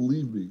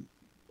 believe me,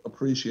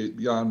 appreciate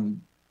beyond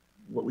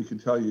what we can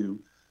tell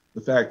you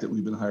the fact that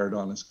we've been hired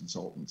on as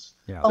consultants.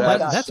 Yeah,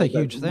 that's a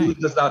huge thing. It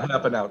does not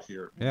happen out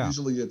here. Yeah.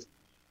 Usually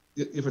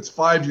if it's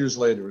 5 years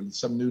later and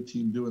some new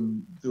team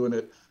doing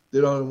it, they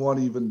don't want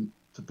even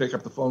to pick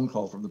up the phone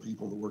call from the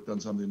people that worked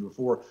on something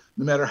before,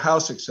 no matter how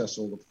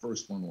successful the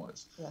first one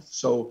was. Yes.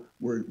 So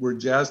we're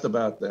jazzed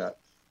about that.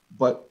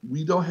 But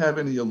we don't have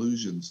any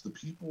illusions. The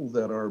people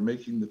that are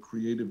making the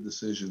creative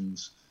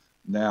decisions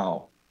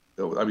now,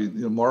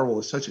 Marvel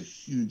is such a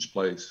huge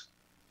place,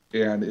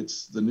 and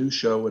it's the new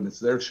show and it's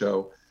their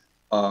show.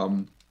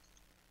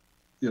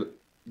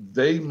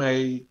 They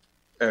may,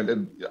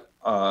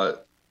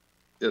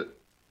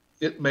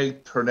 it may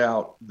turn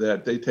out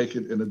that they take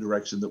it in a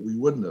direction that we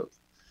wouldn't have.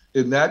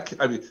 In that,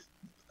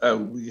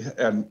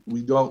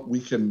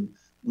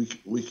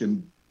 we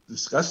can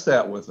discuss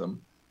that with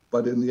them.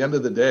 But in the end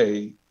of the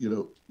day,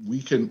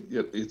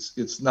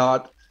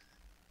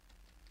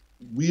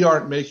 we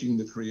aren't making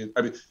the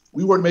creative,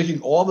 we weren't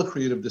making all the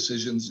creative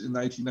decisions in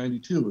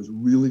 1992. It was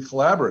really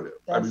collaborative.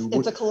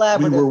 It's a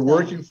collaborative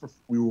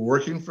We were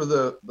working for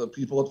the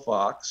people at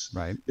Fox.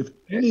 Right. If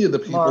any of the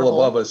people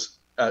Marvel. above us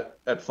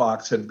at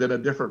Fox had been a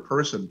different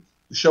person,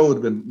 the show would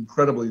have been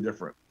incredibly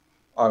different.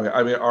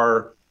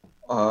 Our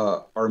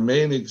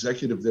main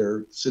executive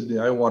there, Sidney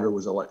Iwander,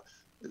 was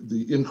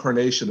the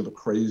incarnation of a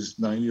crazed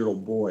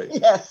 9-year-old boy.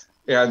 Yes.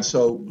 And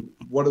so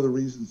one of the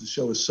reasons the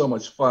show is so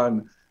much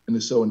fun and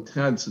is so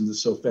intense and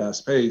is so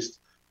fast paced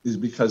is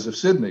because of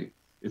Sidney.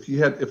 If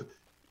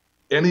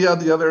any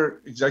of the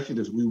other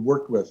executives we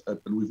worked with,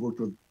 and we've worked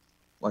with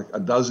like a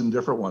dozen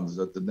different ones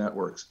at the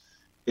networks,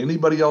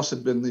 anybody else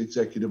had been the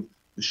executive,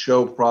 the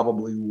show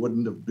probably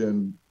wouldn't have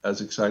been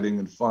as exciting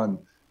and fun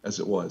as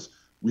it was.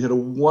 We had a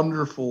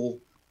wonderful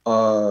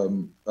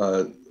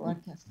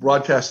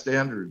broadcast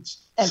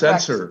standards and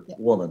censor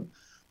woman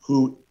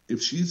who,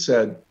 if she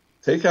said,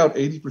 take out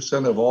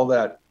 80% of all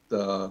that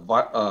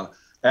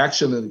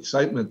action and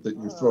excitement that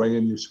you're throwing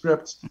in your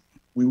scripts,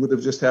 we would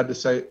have just had to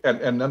say,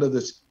 and none of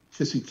this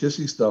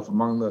kissy stuff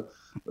among the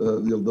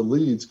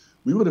leads,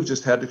 we would have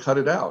just had to cut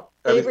it out.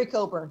 Avery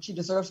Coburn, she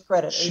deserves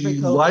credit. She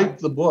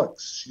liked the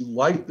books. She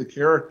liked the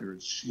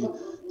characters. She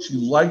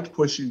liked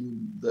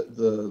pushing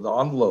the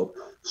envelope.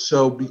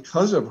 So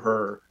because of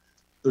her,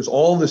 there's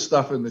all this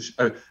stuff in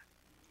the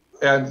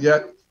and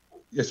yet,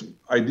 yes,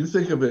 I do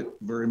think of it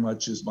very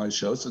much as my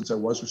show since I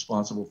was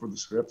responsible for the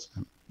scripts.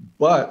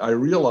 But I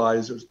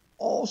realize there's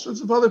all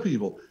sorts of other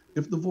people.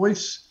 If the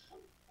voice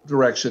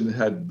direction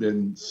had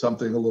been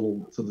something a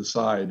little to the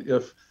side,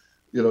 if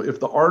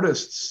the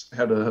artists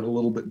had a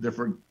little bit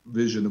different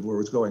vision of where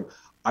it was going,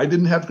 I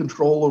didn't have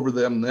control over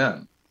them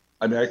then.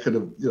 I could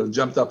have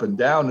jumped up and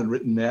down and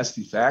written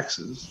nasty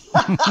faxes,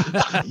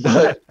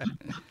 but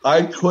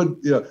I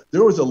could.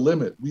 There was a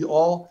limit.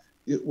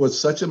 It was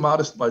such a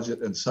modest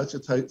budget and such a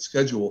tight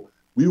schedule.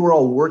 We were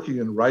all working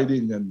and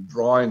writing and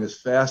drawing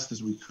as fast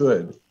as we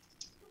could,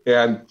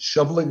 and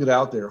shoveling it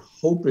out there,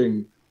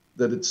 hoping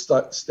that it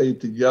stayed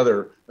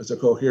together as a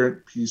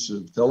coherent piece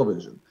of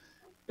television.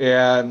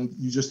 And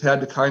you just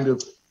had to kind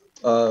of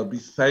be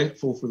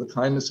thankful for the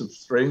kindness of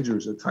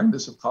strangers, the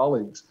kindness of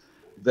colleagues,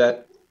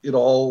 that it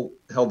all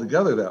held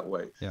together that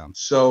way. Yeah.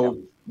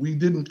 So we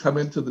didn't come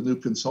into the new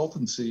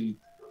consultancy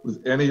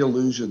with any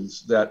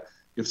illusions that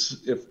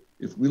if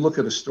we look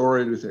at a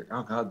story and we think,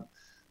 oh God,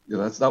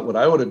 that's not what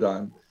I would have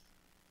done.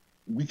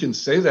 We can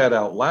say that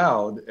out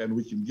loud and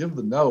we can give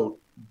the note,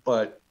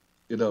 but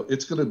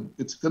it's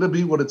gonna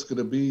be what it's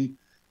gonna be,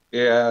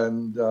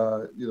 and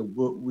we'll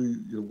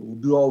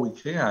do all we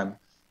can.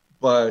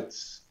 But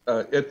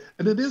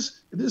it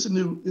is a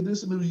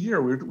new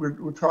year.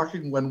 We're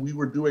talking when we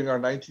were doing our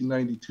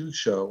 1992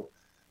 show,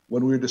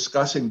 when we were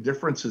discussing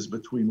differences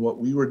between what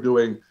we were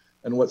doing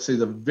and what, say,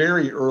 the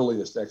very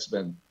earliest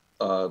X-Men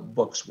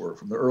books were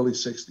from the early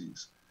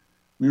 60s.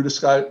 We were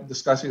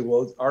discussing,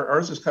 well,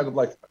 ours is kind of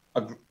like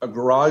a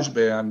garage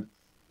band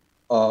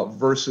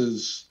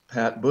versus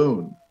Pat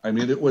Boone.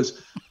 It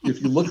was,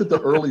 if you look at the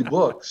early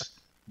books,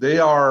 they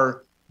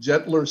are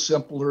gentler,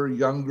 simpler,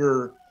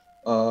 younger,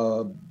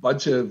 a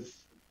bunch of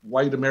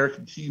white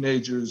American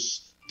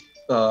teenagers.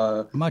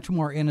 Much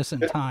more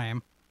innocent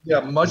time.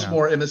 Yeah, much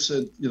more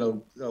innocent.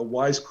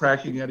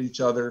 Wisecracking at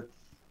each other.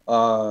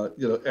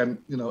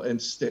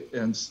 And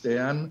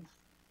Stan,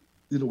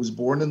 was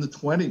born in the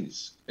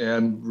 20s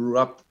and grew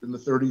up in the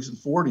 30s and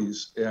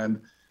 40s,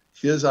 and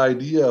his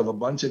idea of a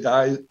bunch of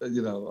guys,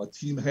 a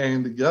team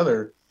hanging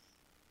together,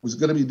 was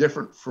going to be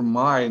different from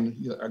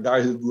mine, a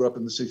guy who grew up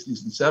in the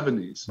 60s and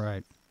 70s.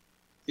 Right.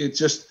 It's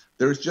just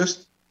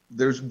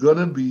there's going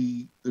to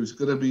be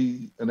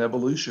an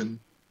evolution,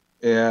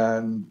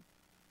 and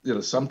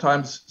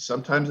sometimes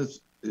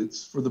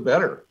it's for the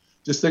better.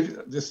 Just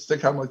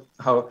think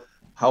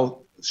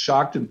how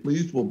shocked and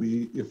pleased we'll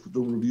be if the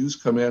reviews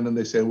come in and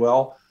they say,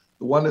 well,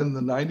 the one in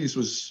the 90s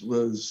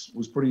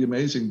was pretty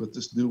amazing, but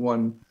this new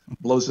one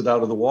blows it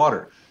out of the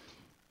water.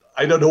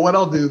 I don't know what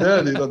I'll do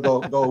then.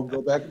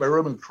 Go back to my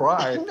room and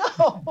cry.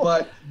 No,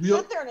 but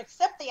sit there and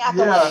accept the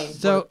accolade. Yeah,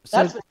 so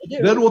that's what you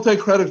do. Then we'll take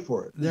credit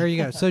for it. There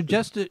you go. So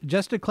just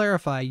to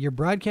clarify, your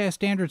broadcast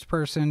standards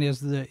person is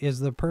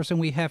the person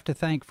we have to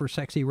thank for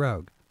Sexy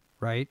Rogue,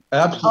 right?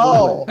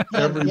 Absolutely.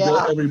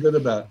 Every bit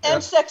about it.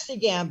 And Sexy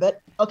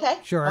Gambit. Okay.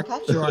 Sure. Okay.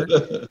 Sure.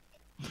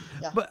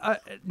 Yeah.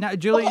 But now,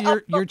 Julie,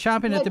 you're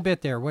chomping at the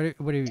bit there. What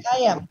are you?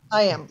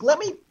 I am. Let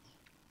me,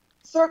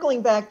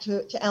 circling back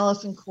to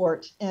Allison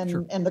Court and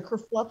Sure. and the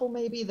kerfluffle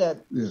maybe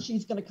that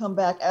she's going to come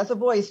back as a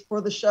voice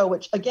for the show,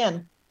 which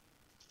again,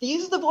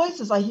 these are the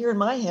voices I hear in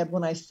my head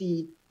when I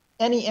see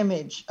any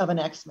image of an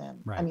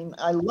X-Men. Right. I mean,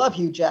 I love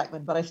Hugh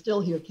Jackman, but I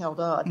still hear Cal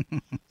Dodd.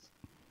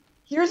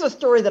 Here's a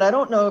story that I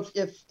don't know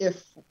if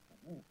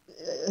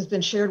has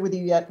been shared with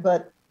you yet,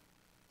 but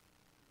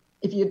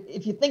if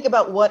you think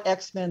about what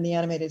X-Men the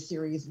animated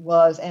series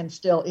was and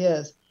still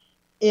is,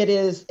 it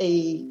is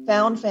a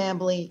found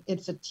family.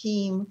 It's a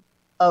team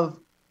of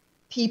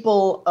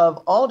people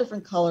of all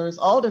different colors,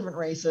 all different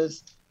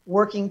races,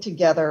 working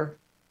together.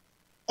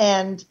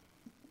 And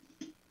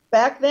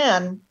back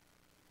then,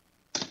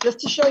 just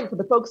to show you for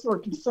the folks who are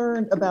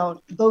concerned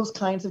about those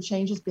kinds of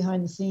changes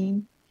behind the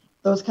scene,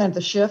 those kinds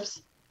of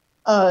shifts,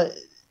 a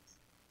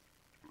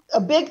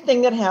big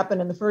thing that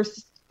happened in the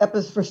first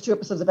two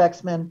episodes of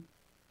X-Men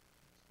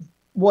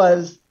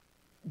was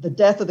the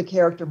death of the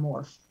character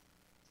Morph.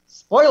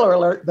 Spoiler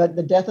alert, but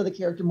the death of the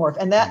character Morph.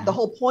 And that the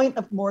whole point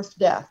of Morph's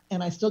death,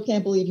 and I still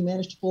can't believe you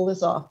managed to pull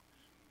this off,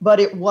 but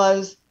it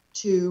was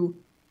to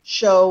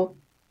show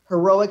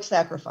heroic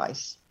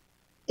sacrifice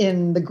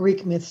in the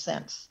Greek myth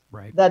sense.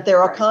 Right. That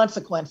there are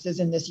consequences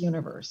in this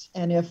universe.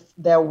 And if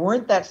there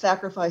weren't that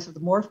sacrifice of the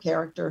Morph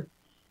character,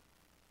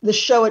 the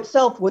show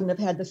itself wouldn't have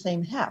had the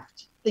same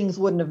heft. Things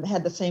wouldn't have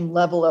had the same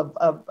level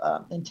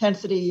of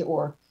intensity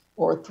or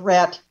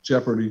threat.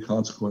 Jeopardy,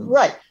 consequence.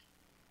 Right.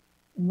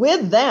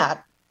 With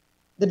that,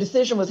 the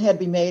decision had to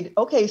be made.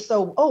 Okay,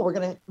 so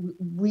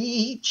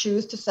we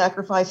choose to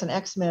sacrifice an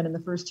X-Men in the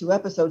first two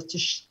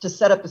episodes to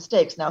set up the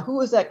stakes. Now, who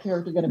is that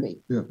character going to be?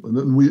 Yeah,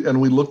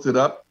 and we looked it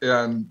up,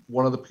 and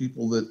one of the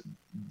people that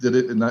did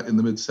it in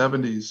the mid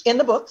 70s in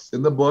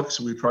the books,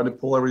 we tried to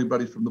pull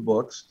everybody from the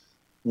books,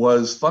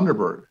 was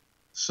Thunderbird.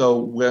 So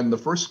when the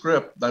first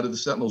script, Night of the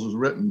Sentinels, was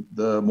written,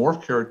 the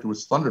Morph character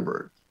was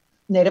Thunderbird.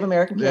 Native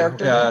American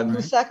character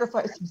who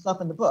sacrificed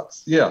himself in the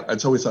books. Yeah, and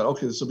so we thought,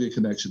 okay, this will be a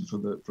connection for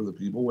the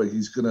people. Where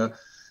he's gonna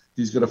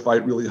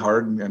fight really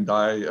hard and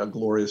die a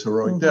glorious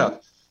heroic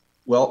death.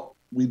 Well,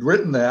 we'd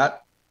written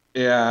that,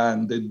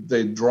 and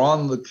they'd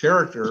drawn the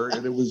character,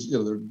 and it was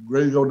they're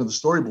ready to go into the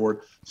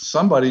storyboard.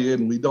 Somebody,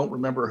 and we don't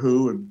remember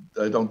who, and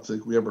I don't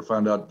think we ever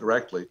found out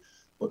directly,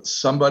 but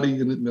somebody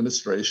in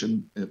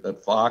administration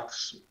at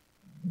Fox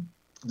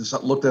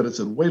just looked at it and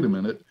said, "Wait a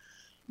minute.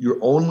 Your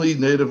only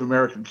Native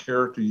American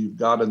character you've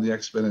got in the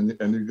X-Men,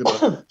 and you're going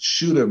to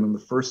shoot him in the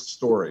first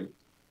story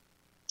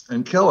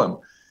and kill him.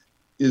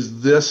 Is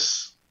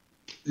this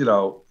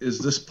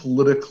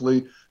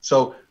politically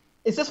so?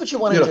 Is this what you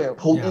want to do?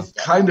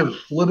 Kind of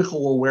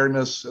political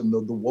awareness and the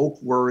woke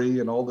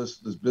worry and all this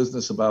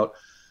business about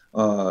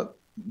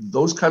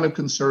those kind of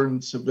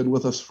concerns have been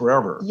with us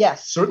forever.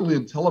 Yes, certainly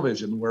in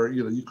television, where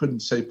you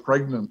couldn't say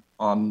pregnant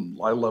on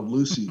I Love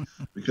Lucy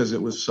because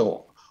it was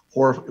so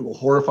it will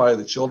horrify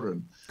the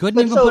children. Couldn't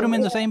even put them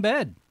in the same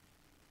bed.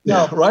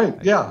 Yeah, no. Right.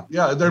 Yeah.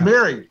 They're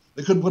married.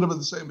 They couldn't put them in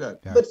the same bed.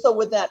 Yeah. But so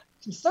with that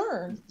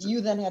concern,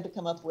 you then had to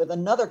come up with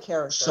another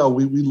character. So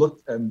we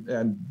looked, and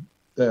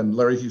then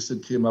Larry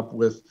Houston came up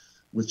with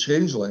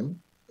Changeling,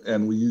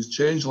 and we used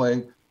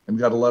Changeling and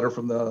got a letter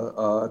from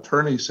the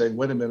attorney saying,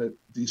 "Wait a minute,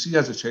 DC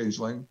has a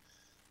Changeling.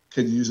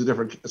 Can you use a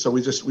different?" So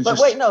we just. Wait,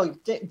 no,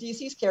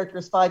 DC's character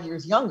is 5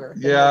 years younger.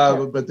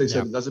 Yeah, but they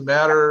said it doesn't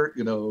matter.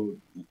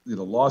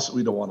 Lawsuit.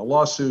 We don't want a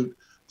lawsuit.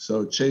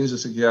 So change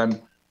this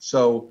again.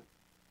 So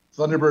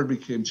Thunderbird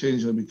became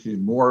Changeling,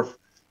 became Morph,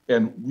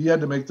 and we had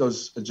to make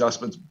those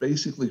adjustments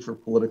basically for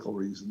political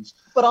reasons.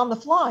 But on the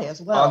fly as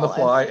well. On the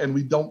fly, and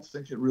we don't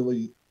think it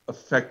really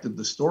affected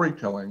the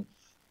storytelling.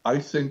 I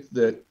think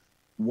that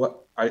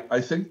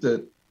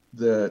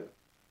that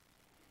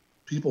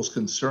people's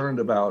concerned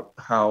about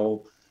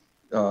how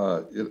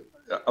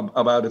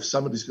about if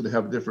somebody's going to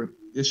have different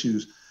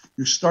issues.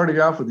 you're starting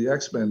off with the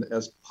X-Men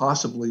as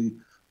possibly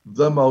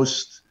the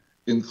most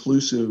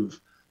inclusive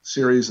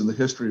series in the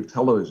history of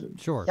television.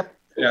 Sure. Yep.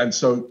 And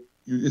so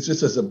it's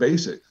just as a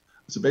basic.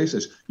 It's a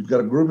basis. You've got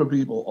a group of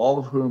people, all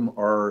of whom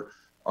are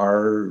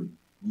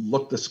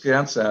looked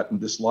askance at and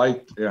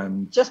disliked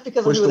and just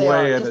because pushed of who they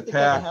away are, and just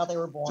because attacked, of how they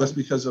were born. just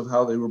because of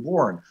how they were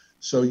born.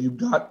 So you've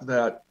got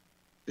that.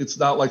 It's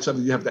not like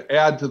something you have to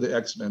add to the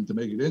X-Men to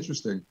make it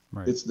interesting.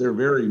 Right. It's their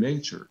very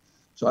nature.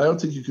 So I don't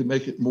think you can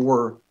make it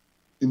more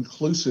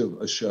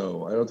inclusive a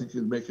show. I don't think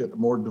you can make it a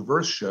more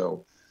diverse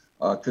show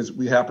because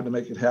we happen to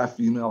make it half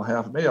female,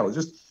 half male.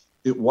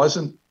 It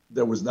wasn't.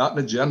 There was not an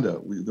agenda.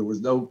 There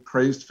was no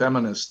crazed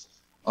feminist,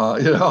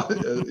 in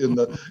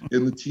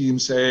the team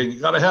saying you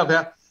got to have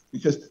that,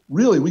 because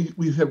really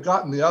we have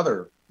gotten the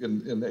other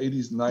in the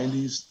 80s,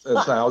 90s,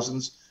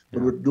 2000s.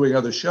 When we're doing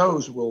other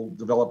shows, we'll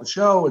develop a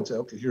show and say,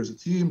 okay, here's a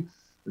team.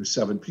 There's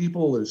 7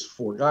 people. There's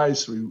 4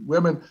 guys, 3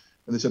 women.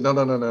 And they said,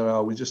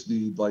 no. We just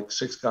need like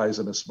 6 guys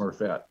and a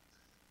Smurfette.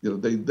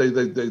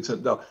 They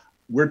said, no,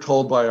 we're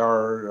told by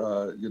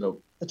our,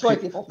 the toy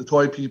people. The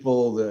toy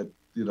people that,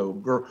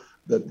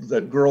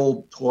 that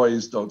girl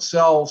toys don't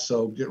sell.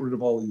 So get rid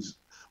of all these.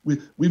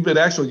 We've been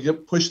actually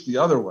pushed the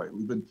other way.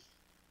 We've been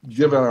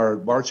given our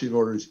marching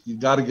orders. You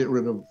got to get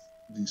rid of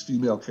these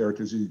female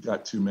characters. You've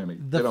got too many.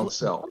 They don't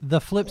sell. The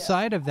flip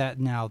side of that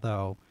now,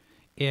 though,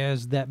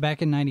 is that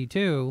back in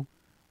 '92,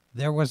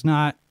 there was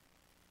not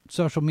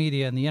social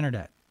media and the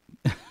internet.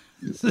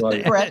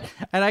 Right. Correct.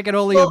 And I can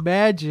only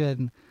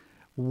imagine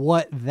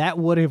what that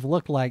would have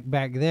looked like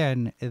back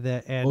then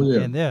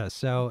and this.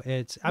 So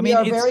we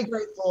are very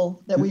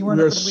grateful that we weren't.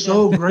 We're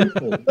so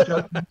grateful. We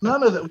got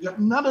none of that. We got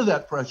none of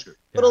that pressure.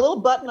 Put a little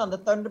button on the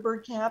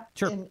Thunderbird cap.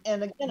 Sure.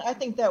 And again, I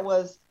think that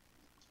was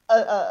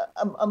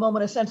a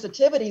moment of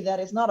sensitivity. That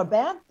is not a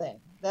bad thing.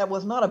 That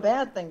was not a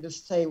bad thing to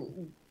say.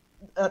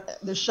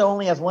 This show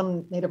only has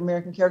one Native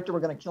American character. We're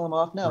going to kill him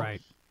off. No.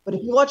 Right. But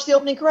if you watch the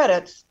opening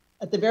credits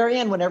at the very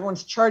end, when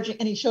everyone's charging,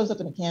 and he shows up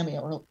in a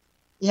cameo,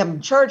 you have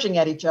them charging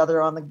at each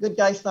other on the good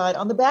guy side.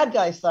 On the bad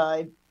guy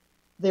side,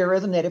 there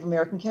is a Native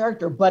American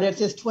character, but it's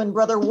his twin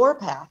brother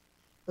Warpath.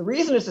 The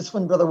reason it's his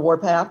twin brother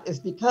Warpath is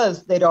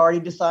because they'd already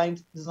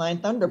designed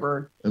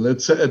Thunderbird. And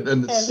it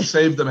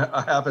saved them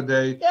a half a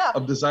day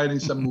of designing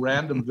some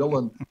random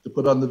villain to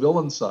put on the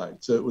villain side.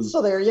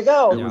 So there you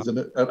go. It was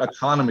an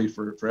economy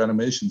for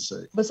animation's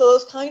sake. But so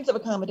those kinds of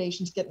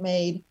accommodations get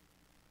made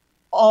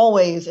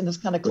always in this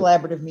kind of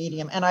collaborative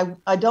medium. And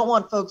I don't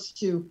want folks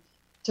to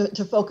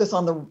focus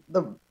on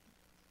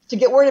to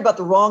get worried about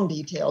the wrong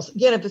details.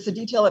 Again, if it's a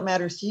detail that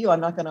matters to you,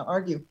 I'm not going to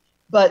argue.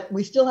 But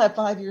we still have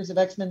 5 years of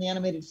X-Men the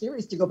animated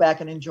series to go back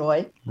and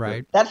enjoy.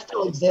 Right. That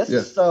still exists.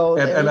 Yeah. So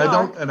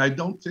I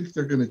don't think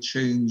they're going to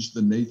change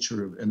the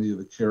nature of any of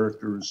the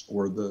characters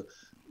or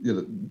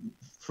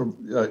from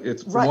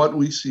what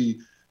we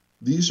see.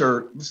 This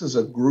is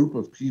a group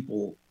of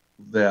people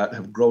that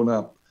have grown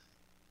up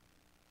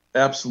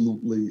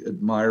absolutely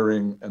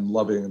admiring and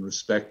loving and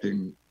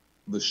respecting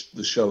the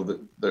show that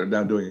they're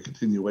now doing a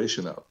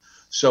continuation of.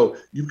 So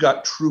you've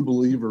got true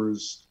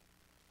believers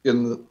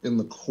in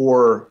the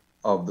core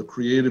of the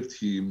creative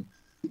team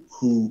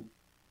who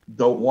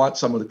don't want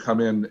someone to come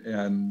in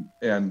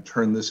and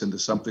turn this into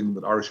something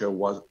that our show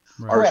wasn't.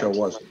 Right. Our show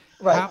wasn't.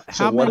 Right.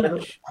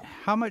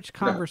 How much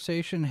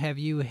conversation have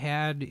you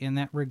had in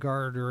that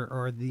regard,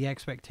 or the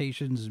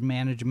expectations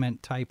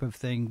management type of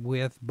thing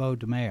with Beau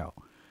DeMayo?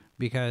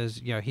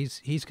 Because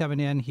he's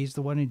coming in, he's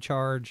the one in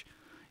charge.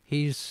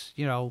 He's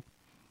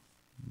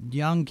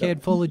young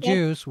kid full of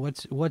juice.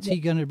 What's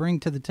he going to bring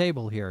to the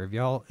table here?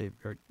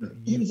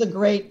 He's a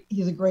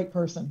great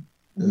person.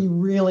 We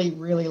really,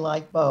 really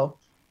like Beau.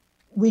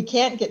 We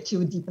can't get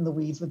too deep in the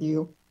weeds with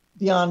you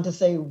beyond to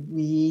say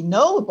we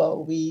know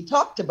Beau. We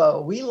talk to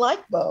Beau. We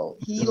like Beau.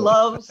 He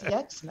loves the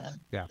X-Men.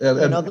 Yeah.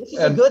 This is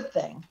a good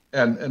thing.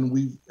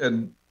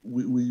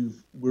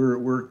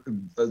 We're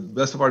the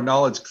best of our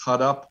knowledge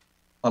caught up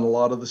on a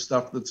lot of the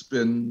stuff that's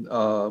been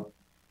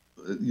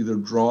either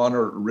drawn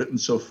or written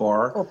so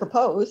far, or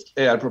proposed.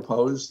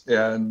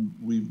 And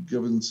we've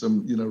given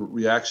some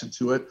reaction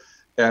to it,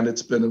 and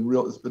it's been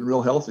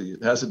real healthy.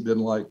 It hasn't been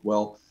like,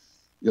 well,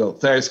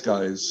 thanks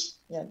guys.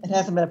 Yeah, it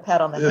hasn't been a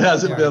pat on the head. It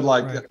hasn't been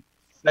like,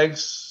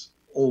 thanks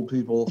old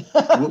people.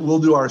 we'll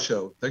do our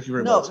show. Thank you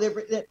very much.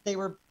 No, they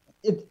were.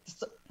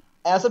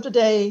 As of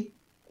today,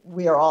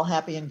 we are all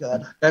happy and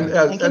good,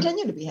 and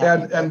continue to be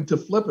happy. And to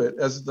flip it,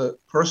 as the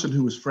person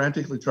who was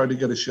frantically trying to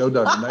get a show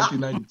done in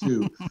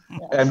 1992,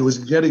 and was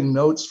getting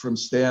notes from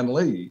Stan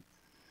Lee,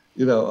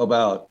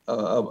 about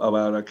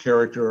a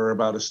character or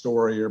about a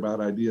story or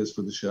about ideas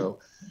for the show.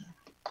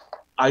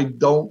 I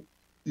don't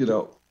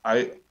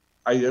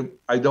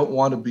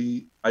want to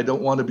be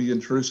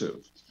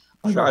intrusive.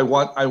 Sure. I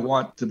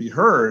want to be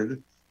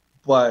heard,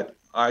 but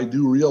I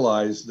do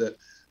realize that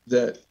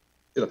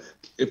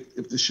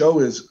if the show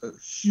is a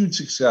huge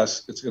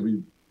success, it's going to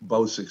be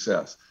Beau's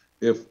success.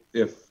 If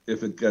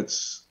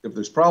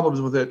there's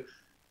problems with it,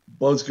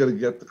 Beau's going to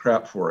get the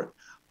crap for it.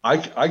 I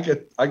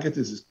get to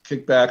just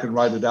kick back and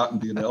ride it out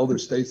and be an elder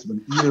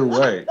statesman either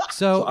way.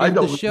 So I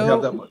don't the show,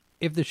 have that much.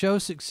 if the show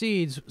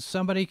succeeds,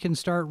 somebody can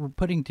start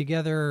putting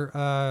together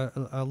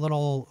a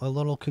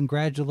little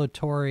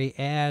congratulatory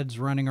ads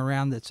running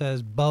around that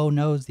says Bo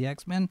knows the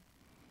X-Men.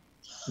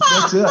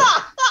 That's it.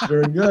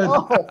 Very good.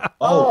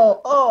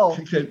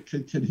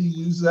 Can he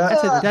use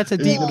that? That's a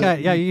deep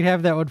cut. Yeah, you can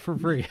have that one for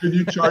free. Can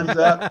you charge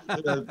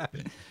that?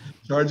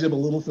 Charge him a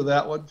little for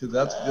that one, because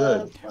that's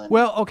good.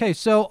 Well, okay.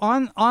 So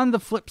on the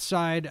flip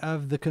side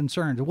of the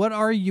concerns, what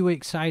are you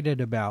excited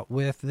about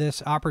with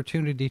this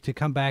opportunity to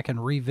come back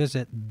and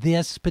revisit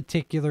this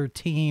particular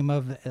team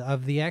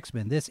of the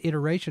X-Men, this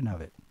iteration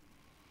of it?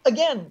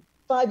 Again,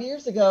 5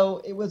 years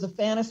ago, it was a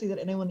fantasy that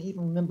anyone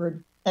even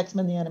remembered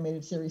X-Men the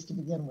animated series to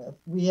begin with.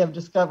 We have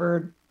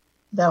discovered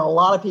that a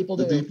lot of people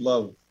do. The deep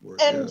love for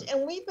it,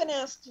 and we've been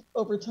asked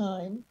over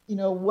time,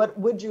 what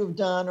would you have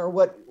done, or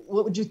what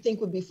would you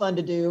think would be fun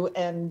to do?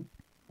 And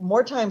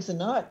more times than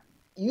not,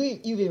 you've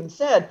even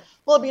said,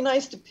 well, it'd be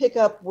nice to pick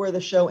up where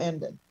the show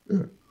ended.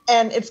 Yeah.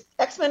 And it's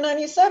X-Men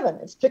 97.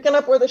 It's picking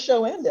up where the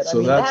show ended.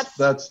 So that's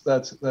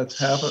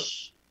half of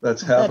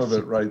that's half of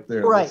it right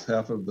there. Right. That's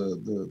half of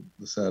the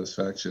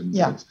satisfaction.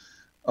 Yeah.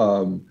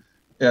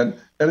 And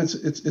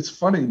it's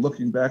funny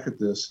looking back at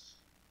this.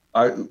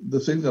 The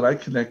thing that I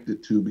connect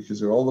it to, because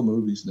they're all the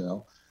movies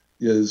now,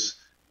 is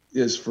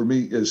for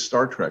me is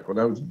Star Trek. When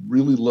I was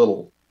really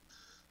little,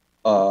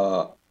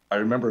 I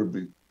remember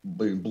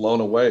being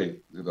blown away.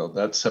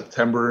 That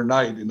September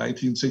night in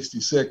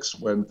 1966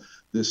 when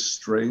this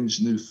strange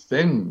new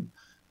thing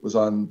was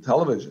on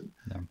television.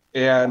 Yeah.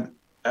 And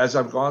as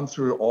I've gone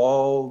through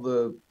all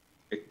the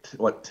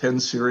 10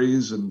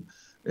 series and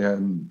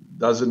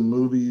dozen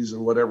movies or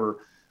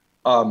whatever,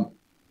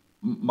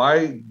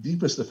 my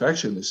deepest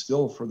affection is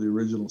still for the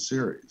original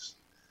series.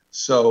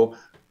 So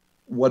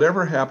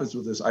whatever happens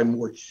with this, I'm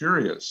more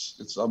curious.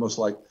 It's almost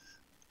like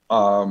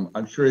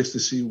I'm curious to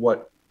see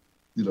what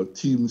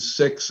Team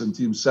 6 and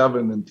Team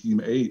 7 and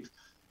Team 8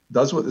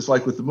 does. What it's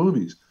like with the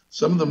movies.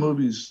 Some of the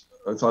movies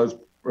I thought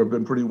have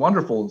been pretty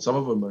wonderful, and some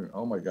of them are,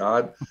 oh my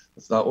God,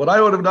 that's not what I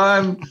would have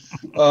done.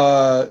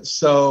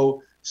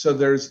 So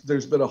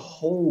there's been a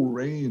whole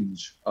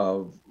range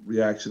of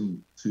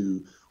reaction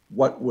to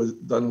what was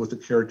done with the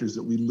characters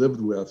that we lived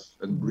with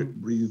and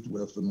breathed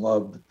with and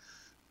loved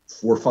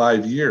for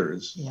 5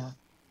 years. Yeah.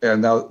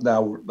 And now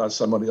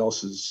somebody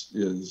else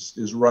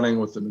is running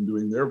with them and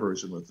doing their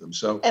version with them.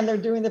 So and they're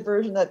doing the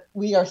version that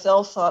we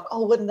ourselves thought,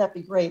 oh, wouldn't that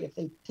be great if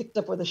they picked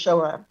up where the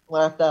show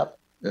wrapped up?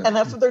 Yeah. And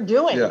that's what they're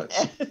doing.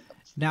 Yes.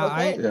 Now,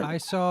 I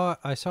saw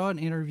an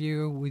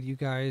interview with you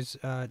guys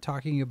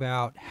talking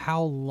about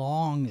how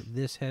long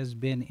this has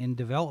been in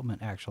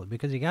development, actually,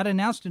 because it got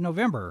announced in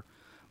November,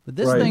 but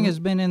this thing has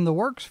been in the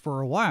works for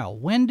a while.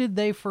 When did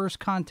they first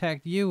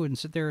contact you and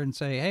sit there and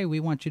say, hey, we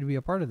want you to be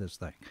a part of this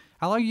thing?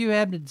 How long you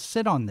had to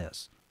sit on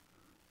this?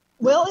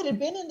 Well, it had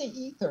been in the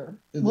ether.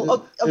 It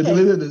had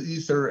been in the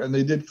ether, and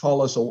they did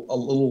call us a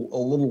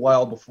little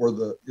while before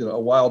the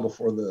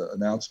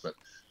announcement.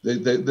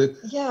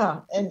 Yeah,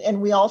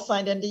 and we all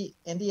signed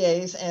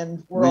NDAs,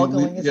 and we're all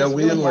going.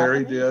 We and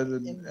Larry did,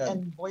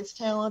 and voice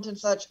talent and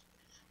such.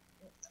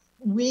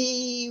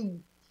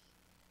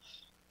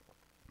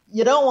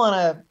 You don't want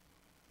to.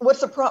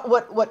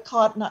 What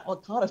caught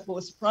us, but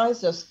what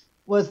surprised us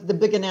was the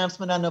big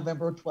announcement on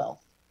November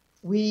 12th.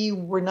 We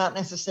were not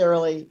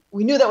necessarily.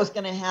 We knew that was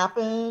going to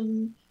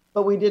happen,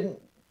 but we didn't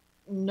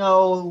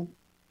know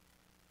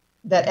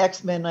that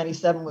X-Men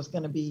 97 was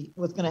going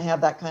to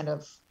have that kind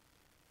of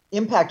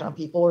impact on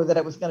people, or that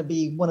it was going to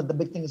be one of the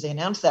big things they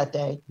announced that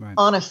day,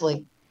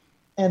 honestly.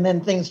 And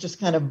then things just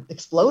kind of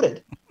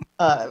exploded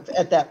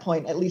at that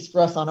point, at least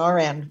for us on our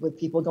end, with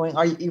people going,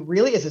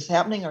 is this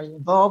happening? Are you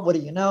involved? What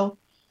do you know?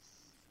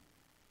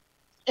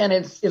 And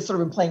it's sort of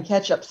been playing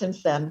catch up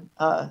since then,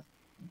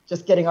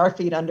 just getting our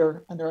feet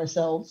under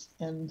ourselves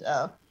and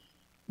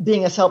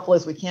being as helpful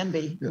as we can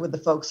be with the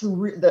folks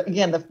who,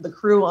 the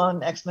crew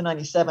on X-Men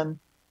 97,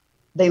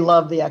 they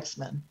love the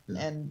X-Men,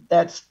 and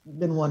that's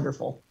been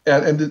wondererful.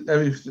 And I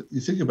mean, if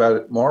you think about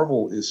it,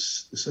 Marvel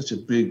is such a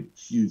big,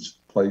 huge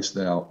place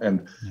now,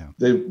 and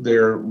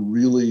they're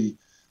really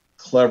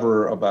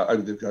clever about. I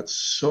mean, they've got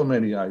so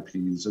many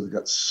IPs, and they've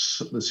got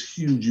this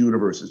huge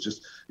universe. It's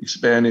just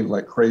expanding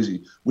like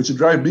crazy, which would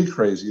drive me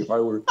crazy if I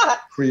were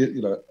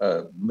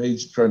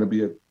trying to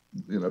be a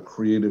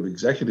creative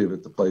executive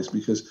at the place,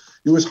 because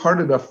it was hard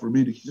enough for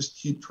me to just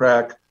keep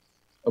track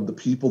of the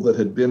people that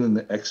had been in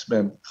the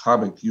X-Men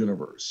comic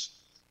universe.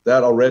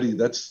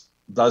 That's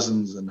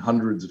dozens and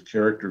hundreds of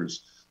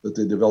characters that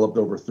they developed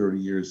over 30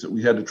 years that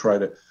we had to try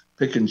to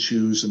pick and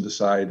choose and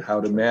decide how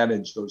to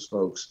manage those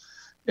folks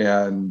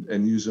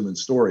and use them in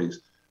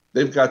stories.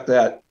 They've got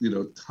that,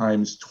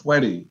 times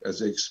 20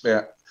 as they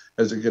expand,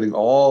 as they're getting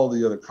all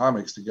the other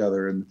comics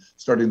together and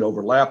starting to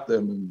overlap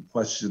them, and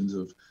questions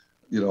of,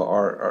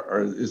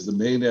 is the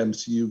main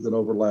MCU going to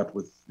overlap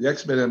with the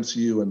X-Men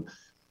MCU? And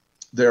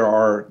there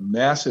are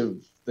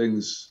massive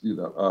things,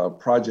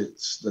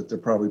 projects that they're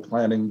probably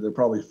planning. They're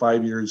probably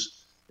 5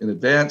 years in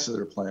advance that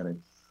they're planning.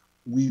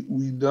 We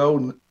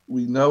know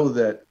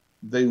that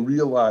they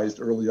realized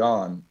early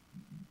on,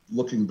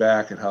 looking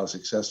back at how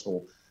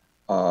successful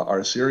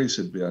our series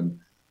had been,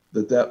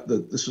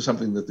 that this was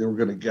something that they were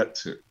going to get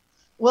to.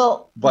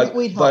 Well, But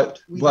we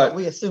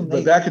assumed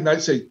but back in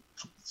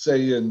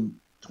say in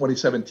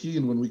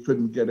 2017, when we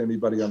couldn't get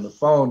anybody on the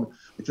phone,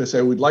 because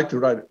I would like to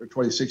write, or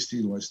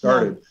 2016 when I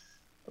started,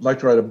 I'd like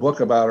to write a book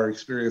about our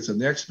experience in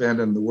the X-Men,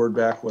 and the word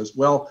back was,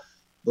 well,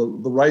 the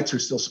rights are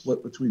still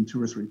split between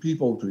 2 or 3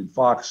 people, between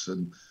Fox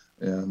and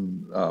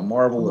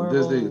Marvel and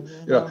Disney.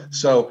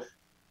 So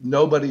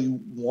nobody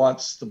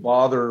wants to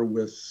bother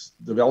with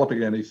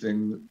developing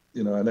anything,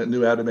 in a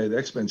new animated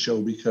X-Men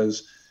show,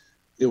 because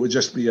it would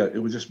just be a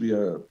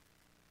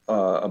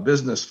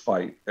business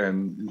fight,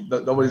 and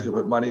nobody's going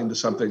to put money into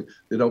something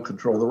they don't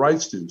control the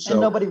rights to. So, and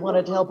nobody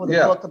wanted to help with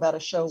a book about a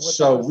show.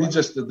 So we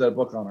just did that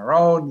book on our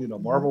own.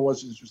 Marvel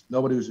wasn't interested.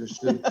 Nobody was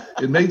interested.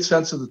 It made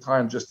sense at the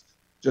time, just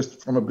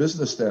from a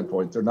business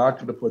standpoint. They're not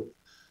going to put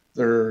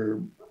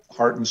their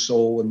heart and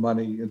soul and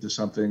money into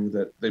something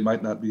that they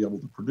might not be able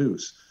to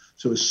produce.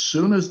 So as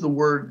soon as the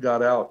word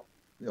got out,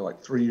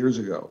 like 3 years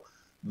ago,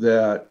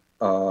 that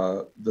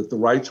the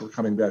rights were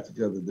coming back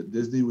together, that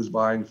Disney was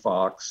buying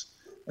Fox,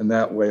 and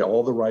that way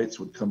all the rights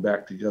would come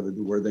back together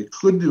to where they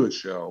could do a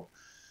show.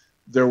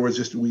 There was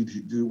just, we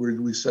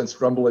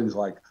sensed rumblings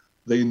like,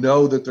 they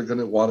know that they're going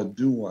to want to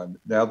do one.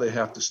 Now they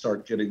have to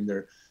start getting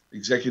their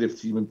executive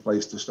team in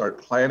place to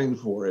start planning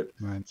for it,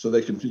 so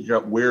they can figure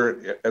out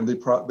where and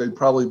they'd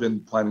probably been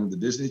planning the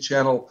Disney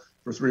Channel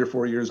for 3 or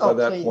 4 years by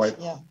that point.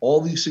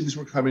 All these things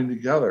were coming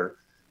together,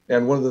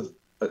 and one of the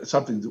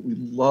something that we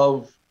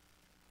love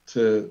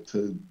to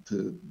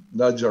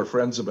nudge our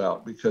friends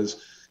about,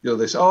 because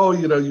they say, oh,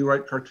 you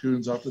write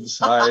cartoons off to the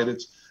side.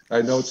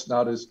 I know it's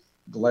not as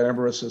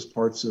glamorous as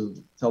parts of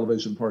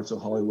television, parts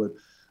of Hollywood,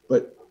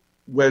 but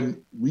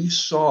when we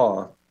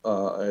saw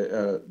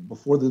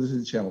before the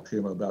Disney Channel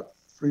came out, about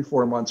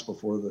 3-4 months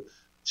before the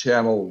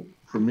channel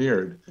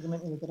premiered.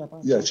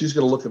 Yeah, she's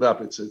going to look it up.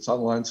 It's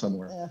online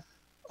somewhere.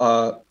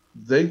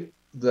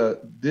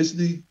 The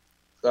Disney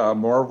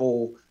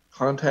Marvel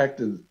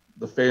contacted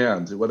the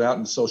fans. It went out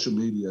in social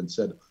media and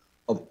said,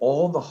 of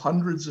all the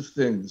hundreds of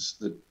things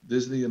that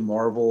Disney and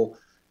Marvel,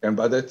 and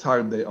by that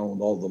time they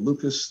owned all the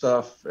Lucas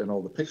stuff and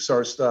all the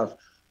Pixar stuff,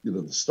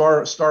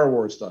 the Star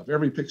Wars stuff,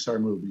 every Pixar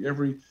movie,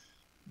 every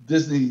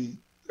Disney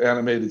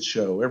animated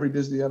show, every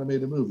Disney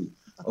animated movie,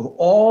 of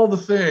all the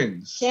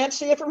things. Can't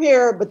see it from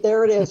here, but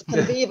there it is.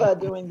 Conviva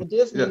doing the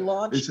Disney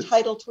launch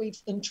title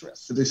tweets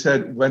interest. They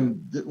said,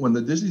 when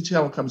the Disney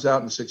Channel comes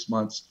out in 6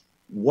 months,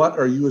 what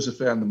are you as a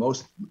fan the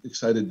most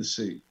excited to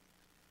see?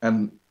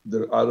 And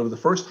out of the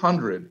first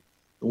 100,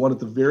 the one at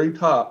the very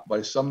top,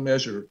 by some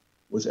measure,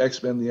 was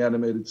X-Men the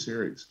animated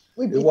series.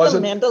 It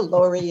wasn't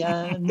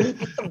Mandalorian.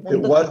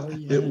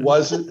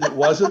 It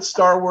wasn't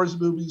Star Wars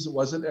movies. It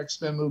wasn't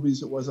X-Men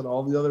movies. It wasn't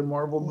all the other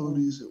Marvel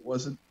movies. It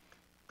wasn't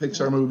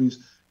Pixar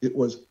movies. It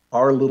was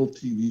our little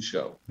TV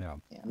show.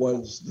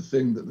 Was the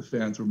thing that the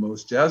fans were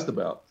most jazzed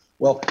about.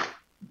 Well,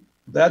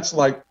 that's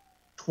like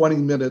 20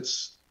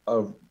 minutes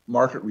of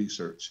market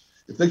research.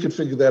 If they could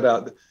figure that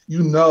out,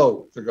 they're going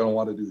to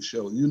want to do a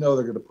show. They're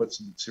going to put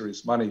some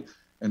serious money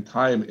and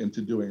time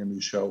into doing a new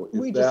show.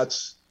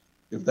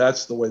 If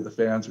that's the way the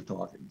fans are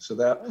talking. So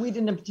that we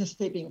didn't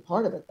anticipate being a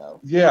part of it,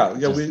 though.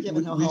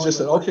 We just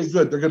said, okay,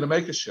 good. They're going to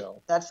make a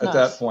show. That's at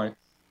that point.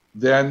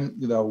 Then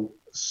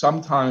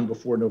sometime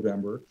before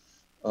November,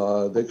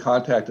 they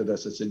contacted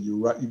us and said,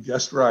 you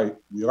guessed right.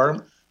 We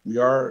are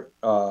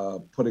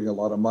putting a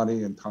lot of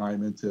money and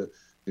time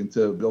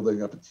into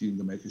building up a team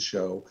to make a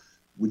show.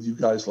 Would you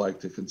guys like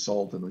to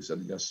consult? And we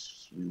said,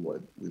 yes, we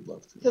would. We'd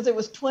love to. Because it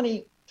was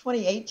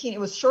 2018. It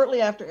was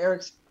shortly after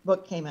Eric's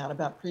book came out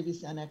about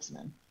Previously on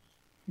X-Men.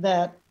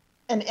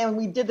 And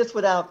we did this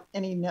without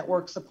any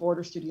network support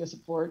or studio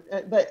support,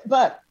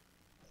 but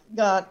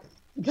got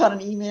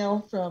an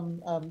email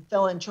from a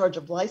fellow in charge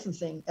of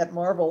licensing at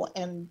Marvel,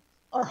 and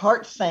our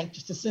hearts sank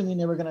just assuming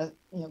they were going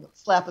to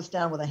slap us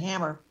down with a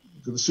hammer.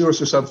 To sue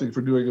us or something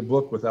for doing a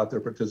book without their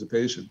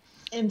participation.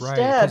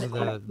 Instead,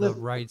 because of the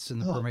rights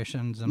and the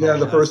permissions and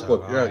the first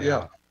book.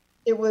 Yeah.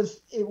 It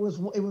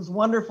was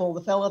wonderful.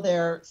 The fellow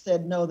there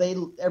said no.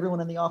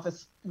 Everyone in the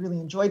office really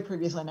enjoyed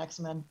Previously on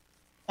X-Men,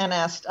 and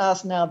asked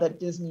us, now that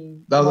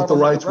the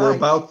rights were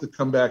about to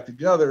come back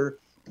together,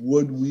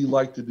 would we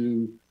like to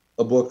do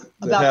a book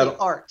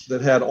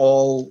that had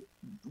all,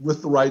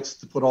 with the rights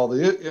to put all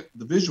the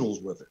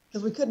visuals with it?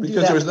 Because we couldn't.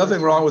 Because there was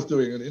nothing wrong with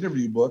doing an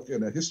interview book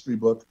and a history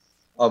book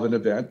of an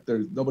event.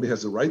 Nobody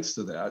has the rights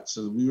to that,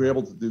 so we were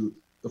able to do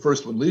the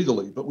first one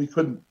legally, but we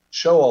couldn't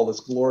show all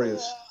this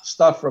glorious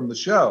stuff from the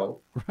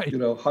show,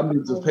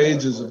 hundreds of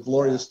pages of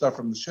glorious stuff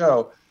from the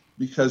show,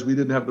 because we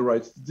didn't have the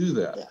rights to do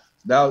that.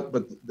 Now,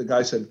 but the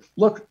guy said,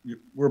 look,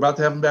 we're about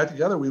to have them back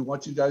together. We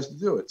want you guys to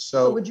do it.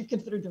 So would you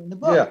consider doing the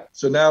book? Yeah.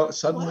 So now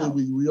suddenly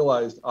we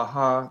realized,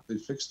 they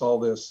fixed all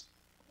this.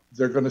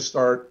 They're going to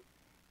start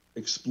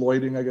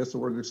exploiting, I guess the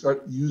word, they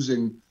start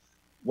using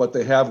what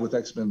they have with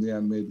X-Men, the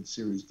animated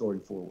series,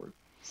 going forward.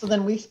 So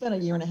then we spent a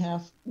year and a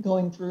half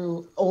going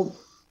through old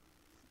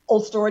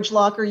storage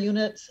locker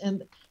units,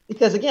 and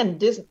because again,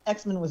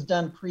 X-Men was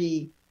done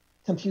pre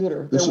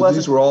computer.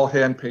 These were all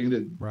hand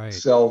painted Right.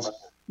 cells,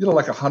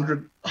 like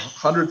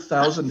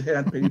 100,000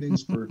 hand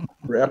paintings per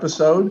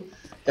episode.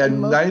 And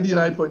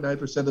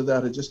 99.9% of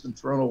that had just been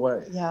thrown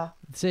away. Yeah.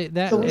 See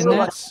that's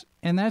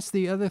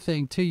the other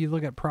thing too. You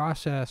look at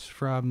process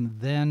from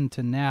then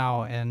to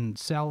now, and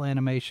cell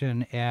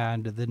animation,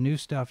 and the new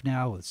stuff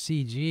now with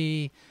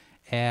CG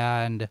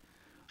and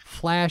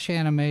flash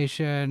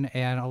animation,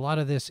 and a lot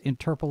of this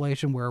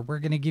interpolation where we're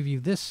going to give you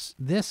this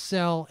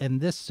cell,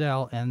 and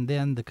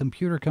then the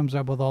computer comes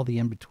up with all the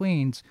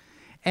in-betweens,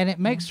 and it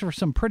makes for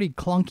some pretty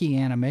clunky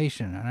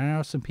animation. And I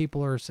know some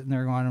people are sitting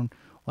there going,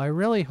 well, I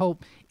really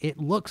hope it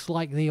looks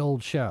like the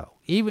old show,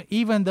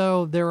 even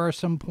though there are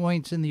some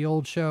points in the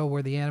old show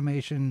where the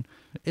animation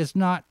is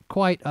not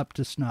quite up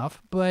to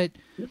snuff. But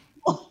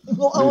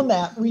we'll own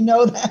that. We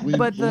know that.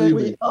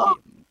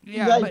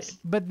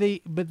 But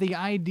the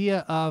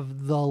idea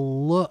of the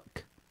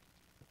look,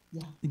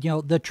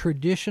 the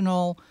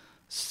traditional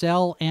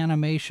cell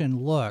animation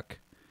look,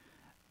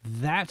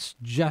 that's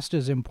just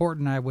as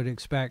important. I would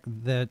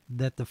expect that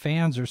the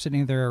fans are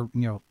sitting there,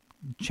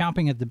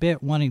 chomping at the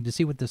bit, wanting to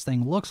see what this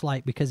thing looks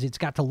like, because it's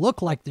got to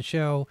look like the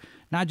show,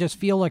 not just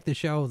feel like the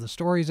show. The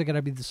stories are going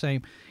to be the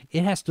same.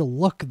 It has to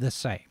look the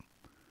same.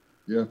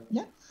 Yeah.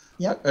 Yeah.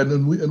 Yeah. And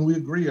then we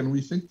agree, and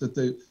we think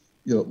that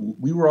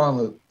we were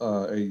on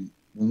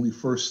when we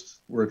first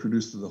were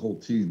introduced to the whole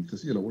team,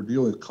 because we're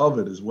dealing with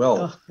COVID as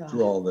well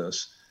through all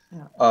this.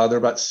 Yeah. There are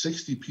about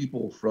 60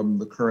 people from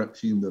the current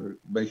team that are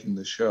making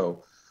the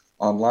show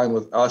online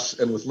with us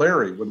and with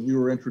Larry when we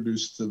were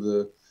introduced to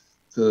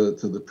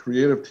the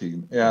creative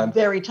team. And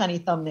very tiny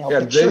thumbnail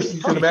and pictures.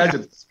 you can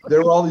imagine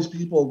there were all these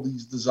people,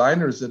 these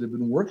designers that had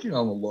been working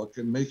on the look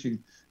and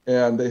making,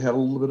 and they had a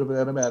little bit of an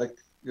animatic,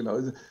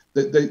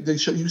 they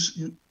show you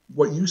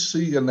what you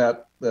see in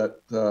that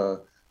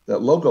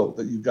logo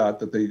that you got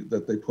that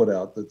they put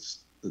out.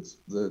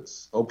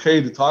 That's okay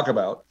to talk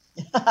about.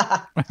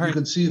 You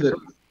can see that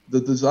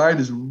the design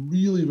is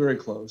really very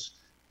close,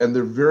 and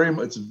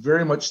it's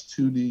very much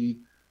 2D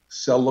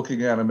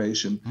cell-looking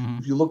animation. Mm-hmm.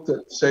 If you looked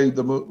at, say,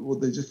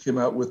 what they just came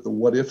out with, the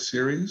What If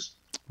series,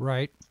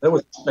 right? That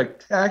was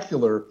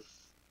spectacular,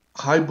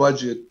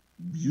 high-budget,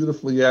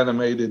 beautifully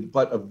animated,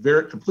 but a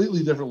very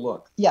completely different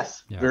look.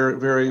 Yes. Yeah. Very,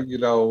 very,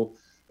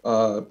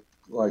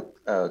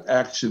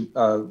 action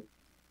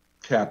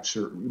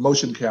capture,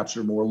 motion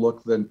capture more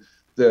look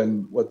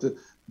than what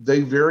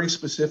they very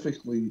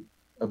specifically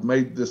have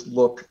made this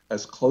look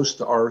as close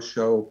to our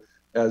show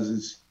as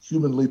is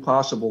humanly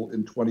possible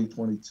in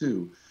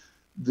 2022.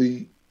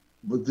 The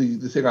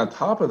thing on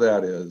top of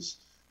that is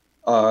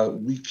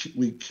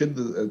we kid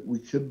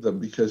them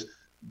because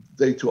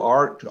they to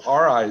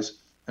our eyes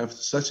have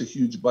such a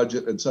huge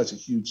budget and such a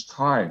huge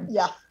time.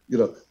 Yeah.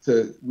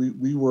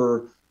 We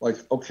were like,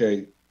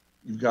 okay,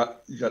 you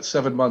got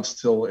 7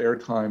 months till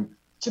airtime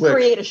to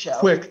create a show.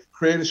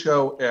 Create a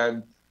show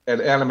and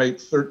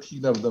animate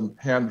 13 of them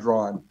hand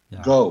drawn.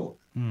 Yeah. Go.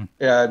 Mm.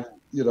 And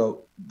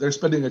they're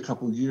spending a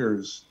couple of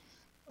years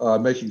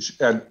making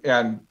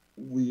and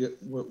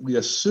we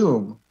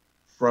assume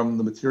from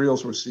the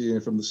materials we're seeing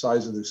and from the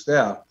size of their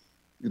staff,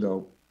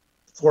 4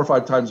 or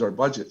 5 times our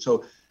budget.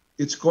 So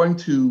it's going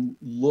to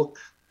look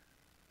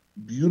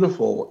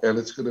beautiful, and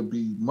it's going to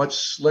be much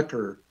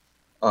slicker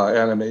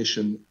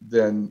animation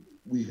than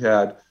we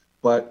had.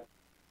 But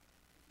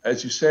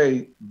as you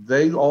say,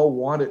 they all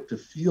want it to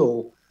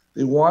feel,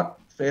 they want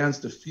fans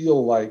to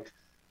feel like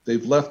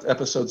they've left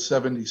episode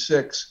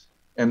 76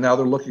 and now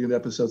they're looking at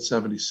episode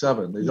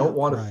 77. They don't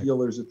want to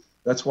feel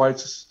that's why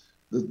it's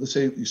the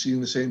same, you're seeing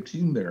the same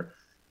team there.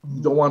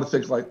 You don't want to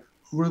think like,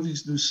 who are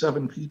these new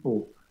 7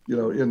 people,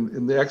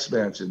 in the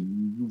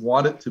expansion? You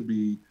want it to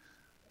be,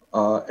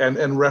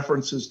 and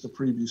references to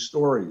previous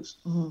stories.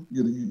 Mm-hmm.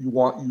 You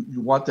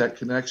want that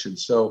connection.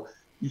 So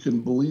you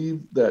can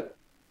believe that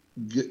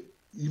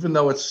even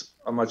though it's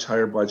a much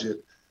higher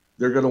budget,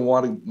 they're going to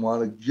want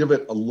to give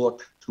it a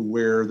look to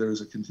where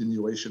there's a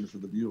continuation for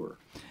the viewer.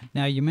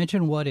 Now, you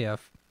mentioned What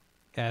If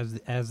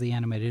as the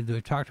animated.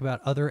 We've talked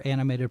about other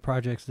animated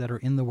projects that are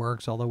in the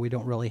works, although we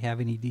don't really have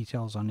any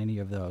details on any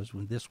of those,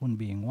 with this one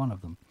being one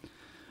of them.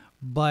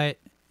 But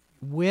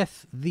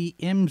with the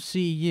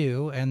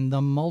MCU and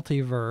the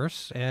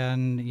multiverse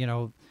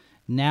and,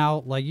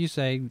 now, like you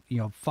say,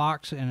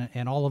 Fox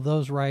and all of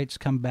those rights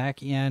come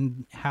back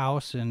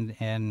in-house,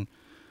 and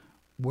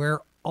we're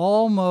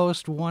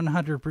almost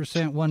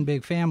 100% one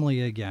big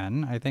family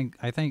again. I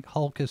think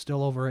Hulk is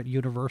still over at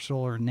Universal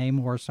or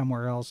Namor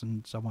somewhere else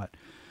and somewhat.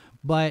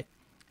 But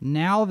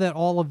now that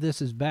all of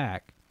this is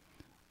back,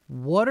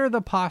 what are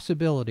the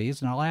possibilities?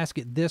 And I'll ask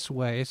it this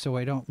way so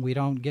we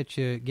don't get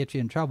you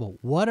in trouble.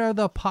 What are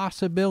the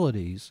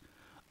possibilities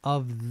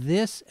of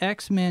this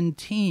X-Men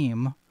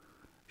team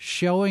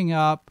showing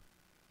up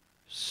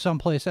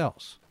someplace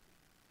else?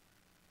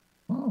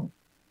 Oh.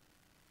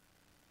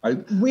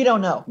 We don't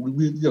know.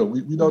 We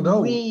don't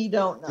know. We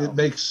don't know. It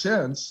makes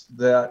sense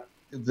that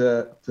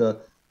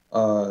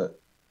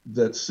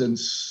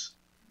since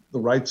the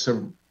rights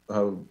have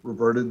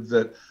reverted,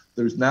 that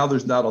there's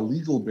not a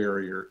legal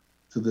barrier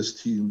to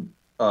this team,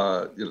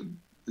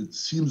 it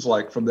seems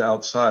like from the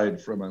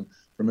outside, from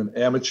an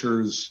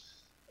amateur's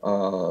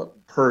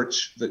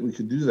perch, that we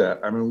could do that.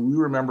 I mean, we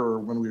remember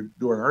when we were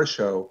doing our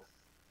show,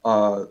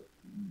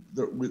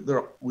 we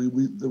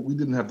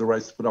didn't have the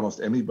rights to put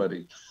almost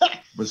anybody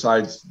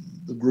besides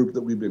the group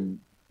that we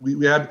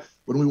had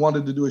when we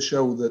wanted to do a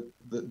show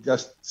that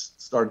guest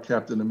starred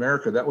Captain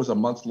America. That was a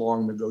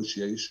month-long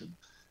negotiation,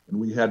 and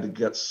we had to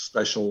get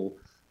special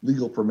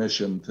legal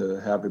permission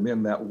to have him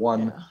in that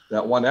one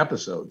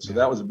episode. So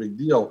that was a big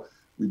deal.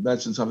 We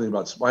mentioned something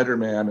about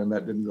Spider-Man, and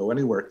that didn't go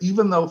anywhere,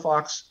 even though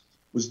Fox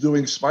was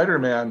doing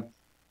Spider-Man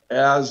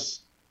as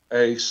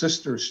a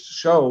sister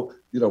show,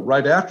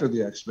 right after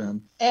the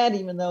X-Men. And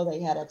even though they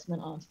had X-Men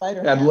on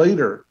Spider-Man. And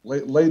later,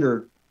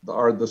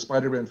 the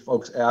Spider-Man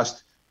folks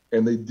asked,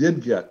 and they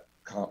did get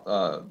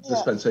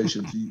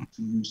dispensation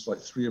to use like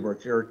 3 of our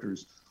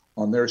characters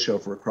on their show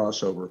for a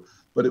crossover.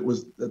 But it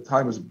was, at the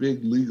time, was a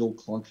big legal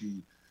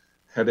clunky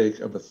headache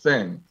of a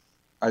thing.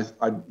 I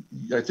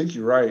think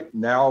you're right.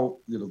 Now,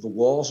 the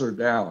walls are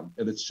down,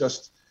 and it's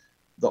just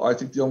I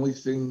think the only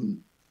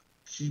thing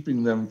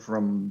keeping them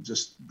from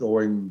just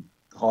going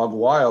hog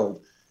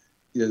wild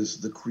is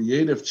the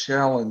creative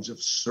challenge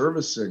of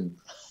servicing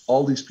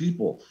all these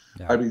people.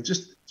 Yeah. I mean,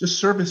 just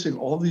servicing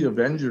all the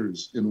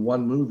Avengers in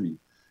one movie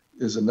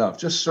is enough.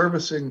 Just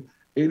servicing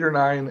 8 or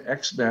 9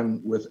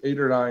 X-Men with 8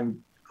 or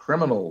 9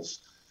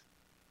 criminals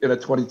in a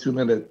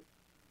 22-minute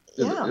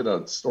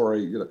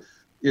story.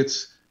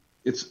 It's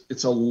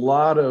a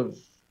lot of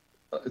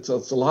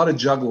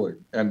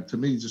juggling, and to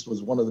me, just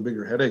was one of the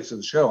bigger headaches of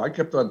the show. I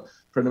kept on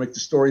trying to make the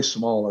story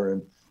smaller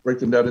and break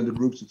them down into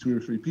groups of 2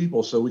 or 3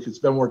 people so we could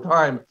spend more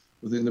time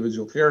with the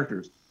individual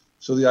characters.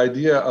 So the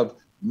idea of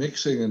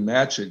mixing and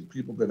matching,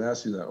 people have been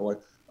asking that,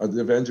 are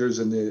the Avengers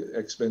and the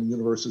X-Men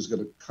universes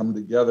going to come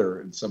together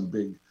in some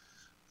big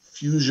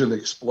fusion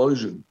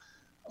explosion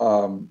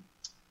of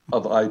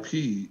IP?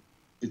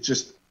 It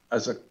just,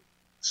 as a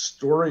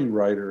story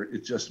writer,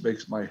 it just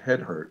makes my head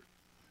hurt.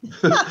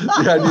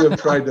 The idea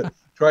of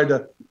trying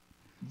to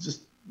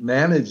just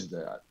manage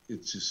that.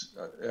 It's just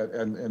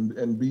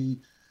and be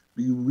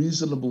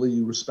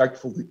reasonably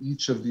respectful to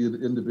each of the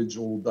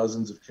individual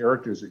dozens of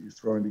characters that you're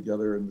throwing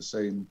together in the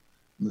same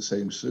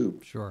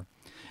soup. Sure.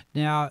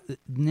 Now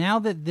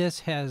that this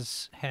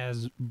has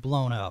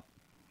blown up,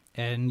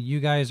 and you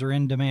guys are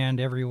in demand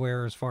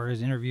everywhere as far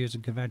as interviews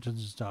and conventions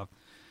and stuff.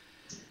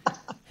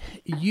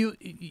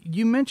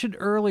 You mentioned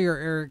earlier,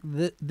 Eric,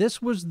 that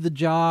this was the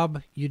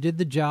job. You did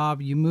the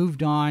job. You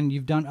moved on.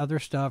 You've done other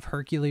stuff: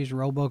 Hercules,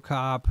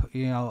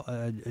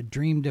 RoboCop,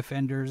 Dream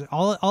Defenders,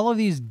 all of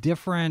these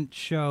different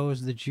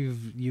shows that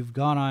you've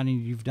gone on,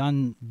 and you've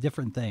done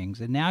different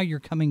things. And now you're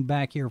coming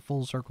back here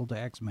full circle to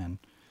X-Men.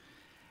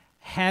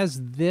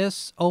 Has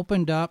this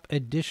opened up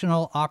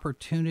additional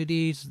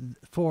opportunities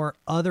for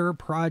other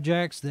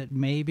projects that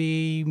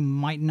maybe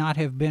might not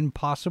have been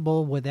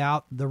possible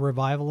without the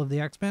revival of the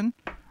X-Men?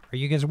 Are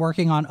you guys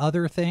working on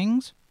other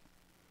things?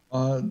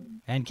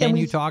 And can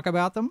you talk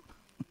about them?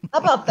 How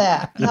about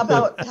that? How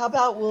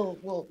about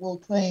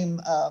we'll claim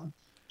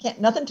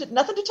nothing to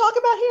talk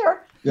about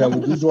here. Yeah,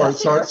 we'll do our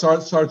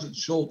Sergeant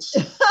Schultz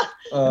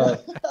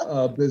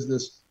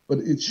business. But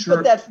it's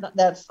sure. But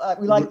that's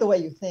we like the way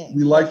you think.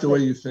 We like the way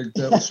you think.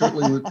 That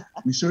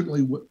we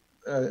certainly would,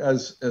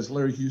 as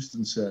Larry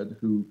Houston said,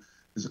 who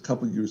is a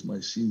couple of years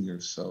my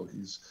senior, so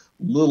he's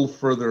a little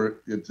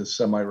further into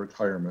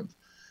semi-retirement.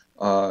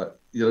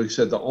 He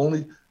said the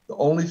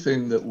only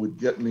thing that would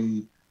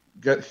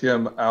get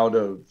him out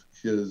of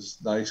his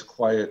nice,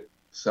 quiet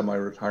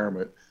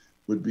semi-retirement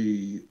would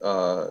be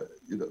an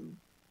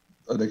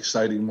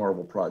exciting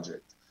Marvel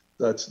project.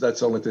 That's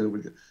the only thing that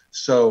would get.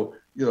 So,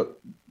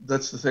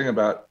 that's the thing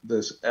about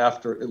this.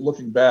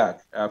 Looking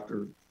back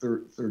after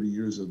 30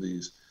 years of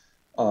these,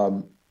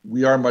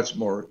 we are much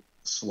more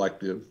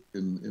selective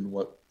in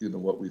what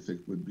we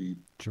think would be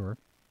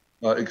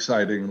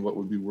exciting and what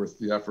would be worth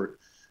the effort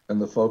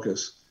and the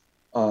focus.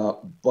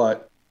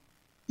 But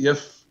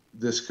if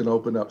this can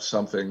open up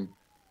something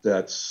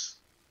that's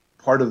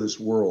part of this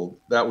world,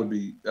 that would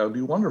be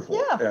wonderful.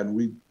 Yeah. And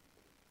we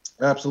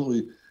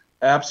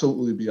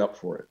absolutely be up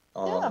for it.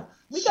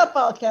 We got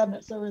file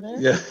cabinets over there.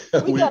 Yeah,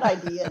 we got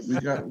ideas. We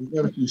got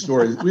a few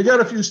stories. We got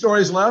a few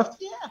stories left.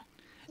 Yeah.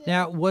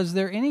 Now, was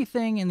there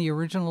anything in the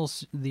original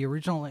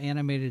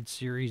animated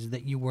series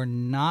that you were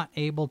not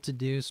able to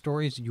do,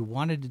 stories you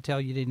wanted to tell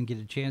you didn't get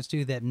a chance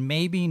to, that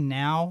maybe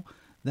now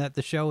that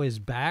the show is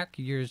back,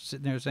 you're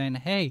sitting there saying,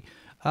 "Hey,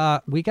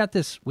 we got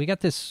this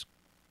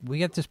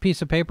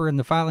piece of paper in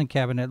the filing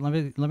cabinet.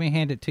 Let me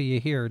hand it to you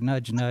here.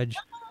 Nudge, nudge."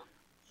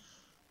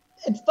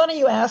 It's funny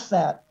you asked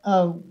that.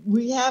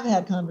 We have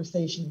had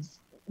conversations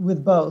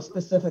with Bo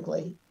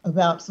specifically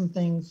about some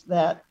things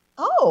that,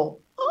 that's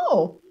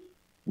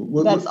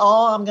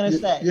all I'm going to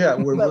say. Yeah,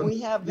 but we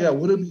have. Yeah,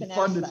 would it be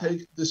fun to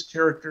take this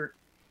character?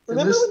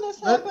 Remember when this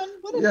happened?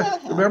 What did that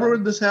happen? Remember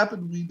when this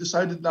happened? We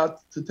decided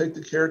not to take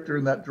the character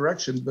in that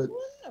direction, but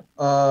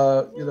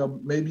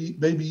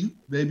maybe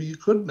you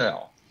could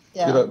now.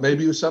 Yeah.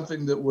 Maybe it was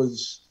something that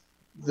was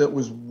that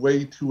was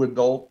way too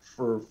adult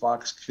for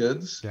Fox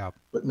Kids. Yeah.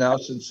 But now,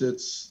 since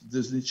it's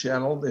Disney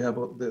Channel, they have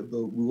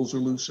the rules are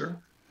looser.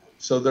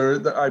 So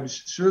I'm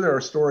sure there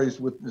are stories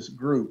with this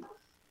group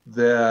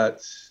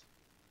that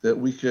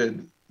we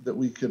could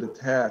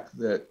attack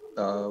that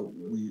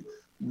we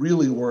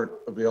really weren't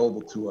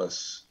available to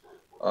us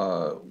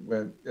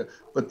when.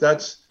 But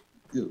that's,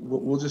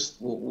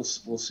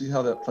 we'll see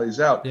how that plays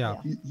out. Yeah.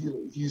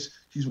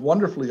 He's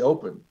wonderfully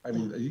open. I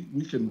mean,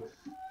 we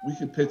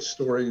can pitch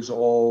stories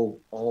all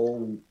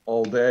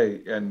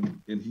day,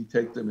 and he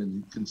take them and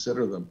he'd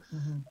consider them.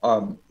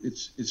 Mm-hmm.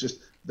 It's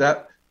just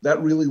that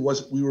really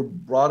was, we were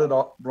brought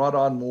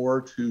on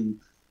more to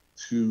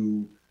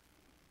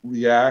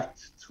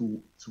react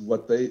to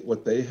what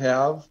they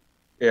have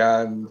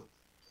and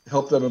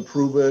help them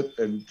improve it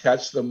and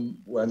catch them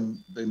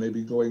when they may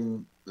be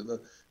going in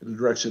a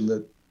direction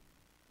that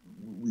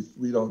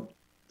we don't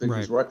think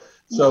is right.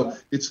 So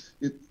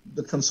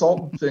the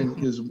consultant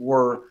thing is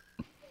more,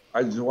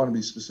 I just want to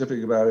be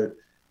specific about it,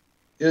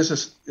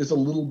 is a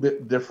little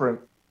bit different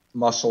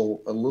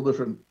muscle, a little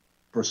different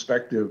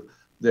perspective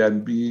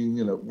than being,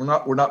 we're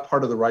not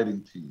part of the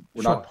writing team.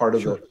 We're not part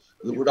of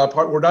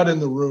we're not in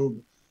the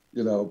room,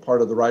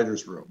 part of the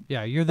writer's room.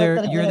 Yeah, you're there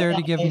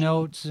to give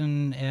notes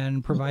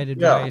and provide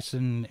advice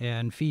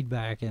and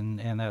feedback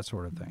and that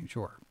sort of thing.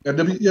 Sure. And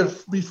to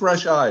be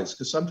fresh eyes,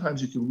 because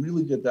sometimes you can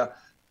really get that.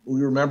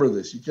 We remember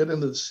this. You get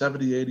into the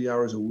 70, 80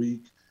 hours a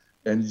week,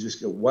 and you just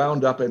get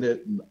wound up in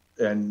it,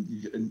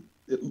 and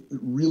it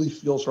really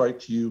feels right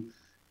to you.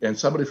 And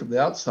somebody from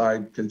the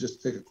outside can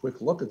just take a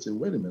quick look and say,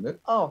 "Wait a minute,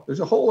 there's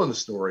a hole in the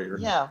story." Or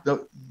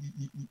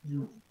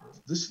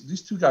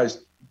these two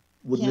guys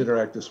wouldn't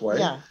interact this way.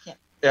 Yeah.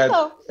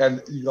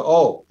 And you go,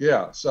 "Oh,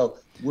 yeah." So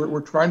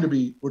we're trying to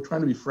be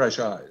fresh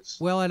eyes.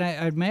 Well, and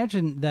I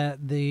imagine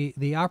that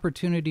the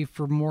opportunity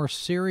for more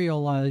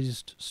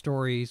serialized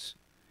stories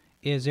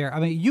is there. I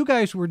mean, you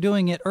guys were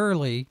doing it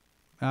early,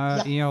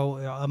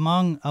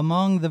 among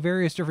the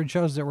various different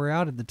shows that were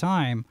out at the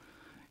time.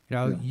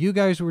 You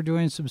guys were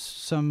doing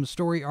some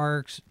story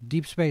arcs.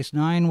 Deep Space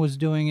Nine was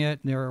doing it.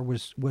 There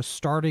was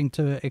starting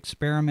to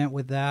experiment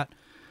with that.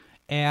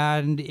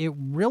 And it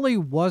really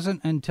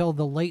wasn't until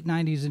the late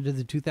 90s into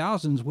the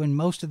 2000s when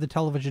most of the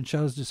television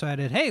shows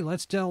decided, hey,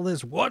 let's tell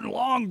this one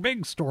long,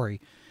 big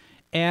story.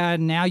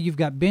 And now you've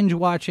got binge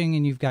watching,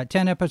 and you've got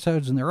 10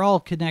 episodes, and they're all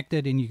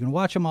connected, and you can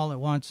watch them all at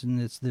once, and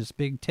it's this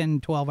big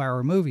 10,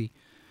 12-hour movie.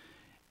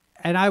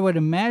 And I would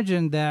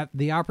imagine that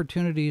the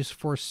opportunities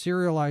for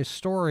serialized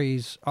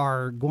stories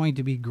are going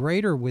to be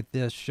greater with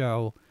this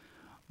show.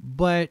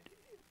 But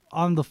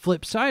on the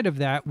flip side of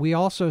that, we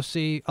also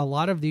see a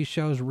lot of these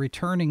shows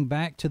returning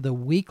back to the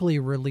weekly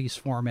release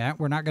format.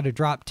 We're not going to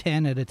drop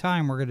 10 at a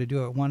time. We're going to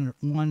do it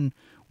one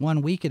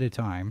week at a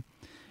time.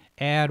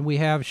 And we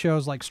have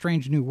shows like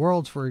Strange New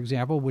Worlds, for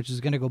example, which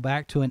is going to go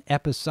back to an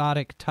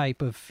episodic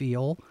type of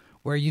feel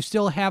where you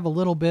still have a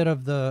little bit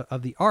of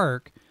the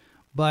arc,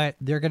 but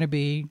they're going to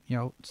be,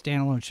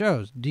 standalone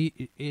shows.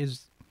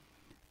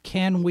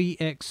 Can we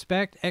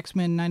expect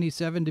X-Men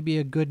 97 to be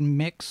a good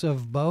mix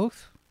of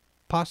both,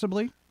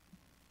 possibly?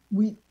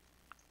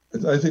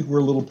 I think we're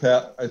a little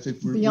I think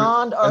we're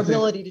beyond our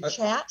ability to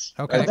chat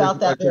about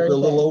that. We're a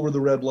little over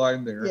the red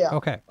line there. Yeah.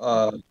 Okay.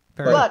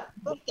 But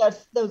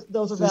that's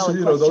those are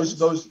valid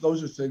questions.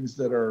 Those are things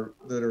that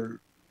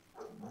are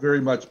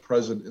very much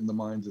present in the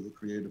minds of the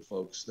creative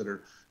folks that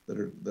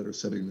are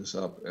setting this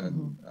up,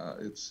 and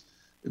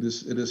it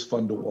is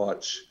fun to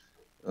watch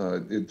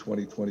in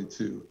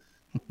 2022.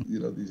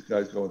 These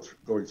guys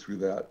going through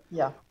that.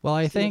 Yeah. Well,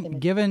 I think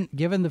given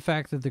the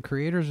fact that the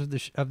creators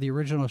of the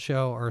original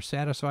show are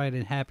satisfied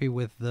and happy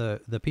with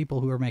the people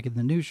who are making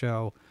the new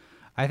show,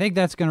 I think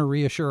that's going to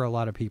reassure a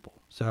lot of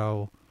people.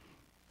 So.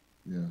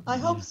 Yeah. I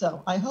hope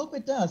so. I hope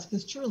it does,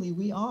 because truly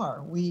we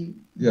are.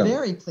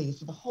 Very pleased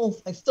with the whole.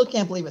 I still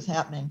can't believe it's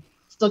happening.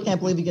 Still can't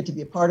believe we get to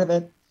be a part of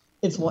it.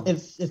 It's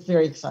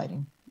very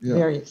exciting. Yeah.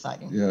 Very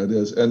exciting. Yeah, it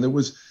is. And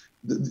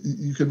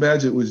you can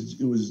imagine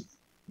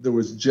there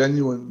was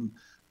genuine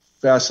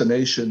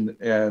fascination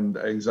and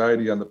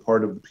anxiety on the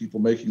part of the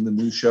people making the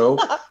new show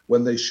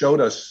when they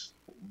showed us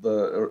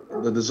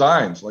the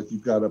designs, like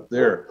you've got up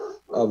there,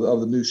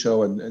 of the new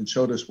show, and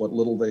showed us what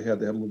little they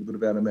had. They had a little bit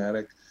of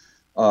animatic.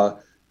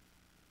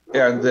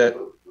 And that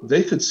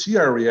they could see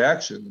our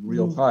reaction in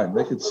real time.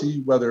 They could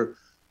see whether,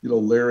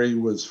 Larry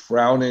was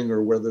frowning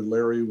or whether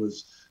Larry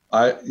was,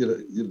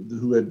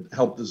 who had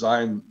helped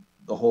design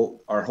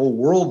our whole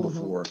world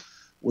before,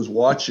 was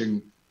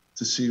watching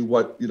to see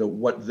what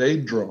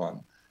they'd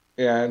drawn.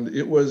 And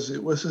it was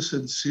a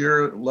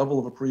sincere level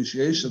of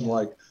appreciation.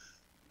 Like,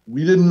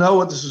 we didn't know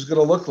what this was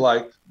going to look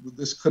like.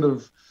 This could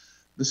have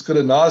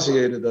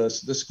nauseated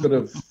us. This could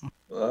have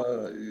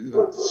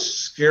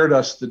scared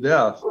us to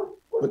death.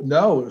 But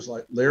no, it was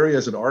like Larry,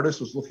 as an artist,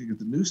 was looking at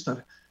the new stuff.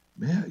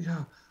 Man,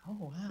 yeah.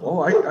 Oh, wow.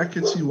 Oh, I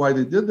can see why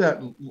they did that.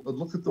 And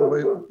look at the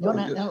way.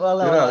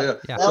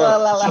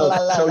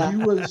 So he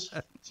was.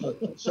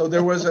 So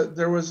there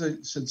was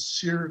a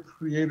sincere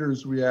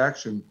creator's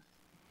reaction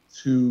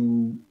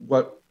to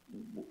what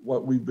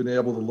what we've been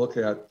able to look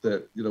at,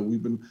 that, you know,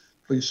 we've been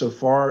pleased so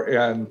far.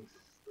 And,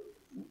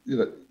 you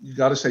know, you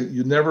got to say,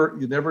 you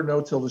never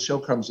know till the show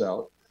comes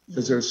out,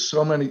 because there's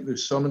so many,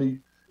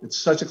 it's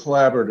such a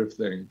collaborative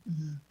thing.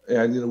 Mm-hmm.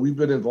 And, you know, we've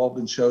been involved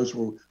in shows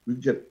where we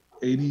get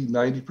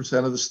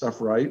 80-90% of the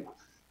stuff right,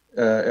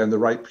 and the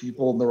right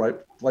people in the right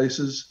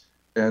places.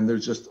 And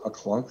there's just a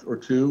clunk or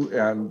two.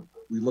 And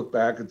we look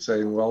back and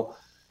say, well,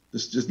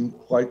 this didn't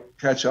quite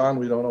catch on.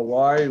 We don't know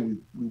why. We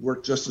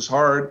worked just as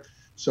hard.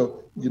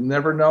 So you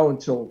never know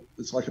until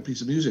it's like a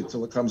piece of music,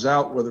 till it comes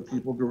out, whether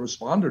people will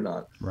respond or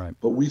not. Right.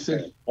 But we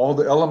think all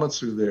the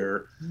elements are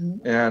there,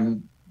 mm-hmm.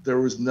 and there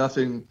was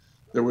nothing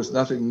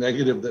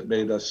negative that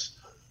made us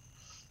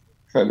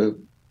kind of,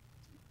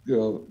 you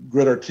know,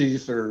 grit our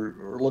teeth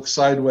or look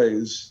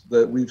sideways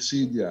that we've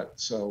seen yet.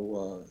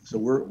 So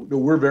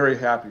we're very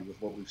happy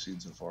with what we've seen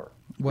so far.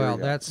 Well,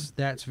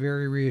 that's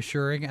very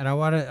reassuring, and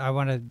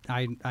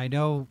I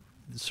know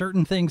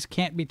certain things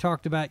can't be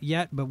talked about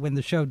yet, but when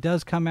the show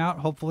does come out,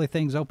 hopefully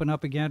things open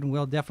up again.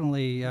 We'll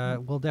definitely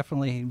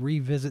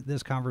revisit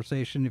this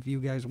conversation if you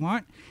guys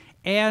want.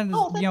 And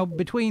you know,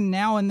 between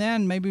now and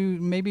then,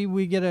 maybe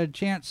we get a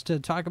chance to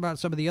talk about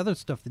some of the other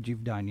stuff that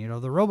you've done. You know,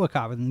 the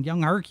RoboCop and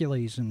Young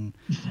Hercules and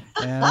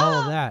all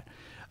of that.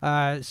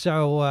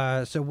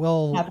 So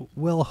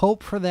we'll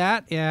hope for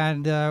that,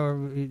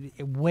 and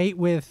wait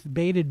with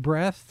bated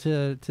breath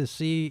to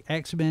see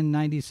X-Men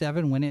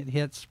 97 when it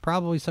hits,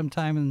 probably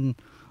sometime in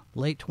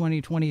late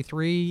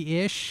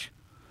 2023-ish,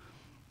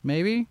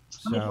 maybe.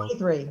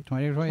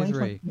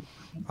 2023.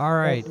 All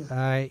right.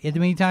 In the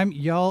meantime,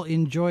 y'all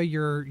enjoy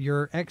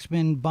your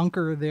X-Men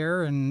bunker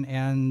there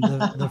and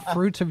the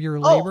fruits of your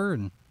labor.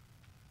 And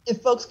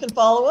if folks can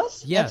follow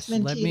us, yes,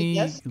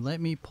 X-Men let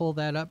me pull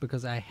that up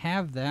because I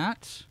have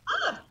that.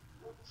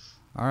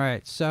 All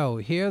right, so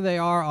here they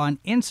are on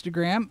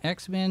Instagram.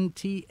 X-Men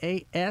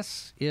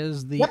TAS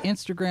is the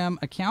Instagram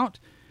account,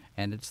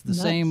 and it's the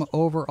same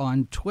over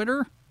on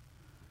Twitter,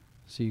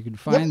 so you can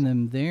find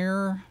them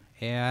there.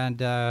 And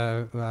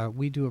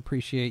we do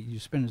appreciate you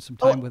spending some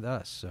time with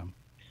us. So.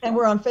 And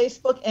we're on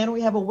Facebook, and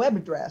we have a web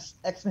address,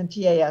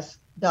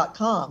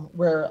 xmentas.com,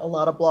 where a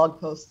lot of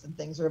blog posts and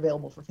things are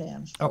available for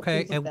fans. So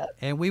okay,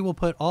 and we will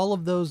put all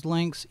of those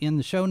links in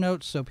the show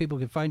notes so people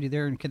can find you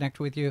there and connect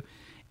with you.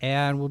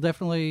 And we'll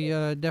definitely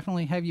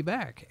have you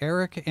back.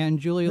 Eric and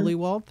Julia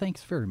Lewald,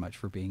 thanks very much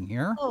for being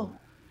here. Oh,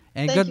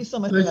 and thank you so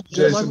much.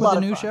 Good luck with the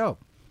new show.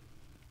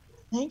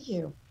 Thank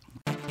you.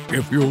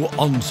 If you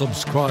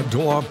unsubscribe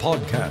to our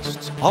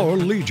podcasts, our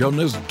legion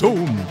is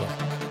doomed.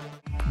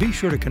 Be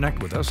sure to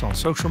connect with us on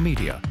social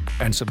media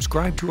and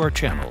subscribe to our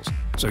channels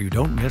so you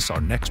don't miss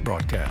our next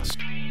broadcast.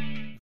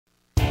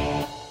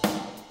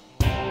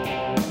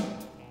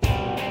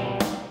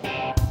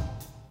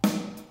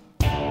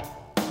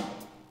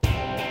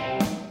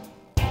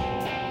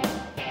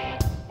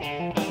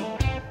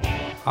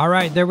 All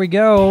right, there we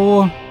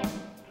go.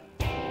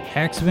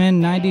 X-Men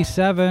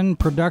 97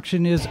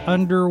 production is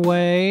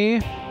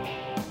underway.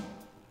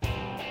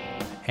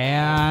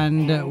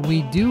 And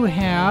we do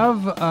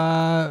have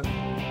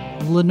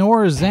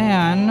Lenore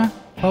Zan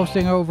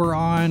posting over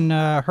on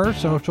her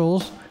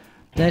socials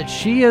that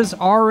she has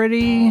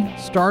already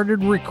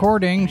started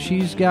recording.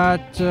 She's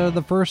got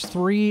the first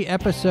 3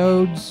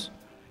 episodes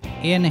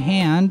in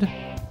hand.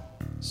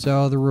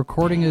 So the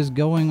recording is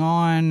going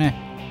on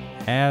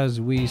as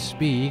we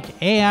speak.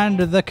 And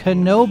the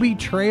Kenobi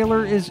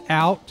trailer is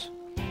out.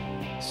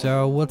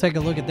 So we'll take a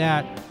look at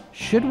that.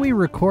 Should we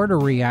record a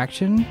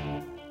reaction?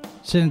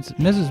 Since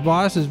Mrs.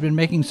 Boss has been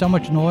making so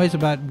much noise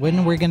about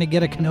when we're going to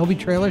get a Kenobi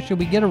trailer, should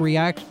we get a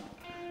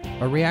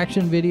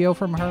reaction video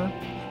from her?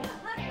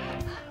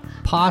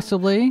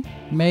 Possibly.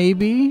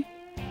 Maybe.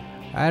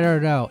 I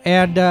don't know.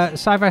 And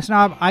Sci-Fi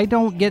Snob, I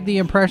don't get the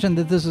impression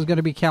that this is going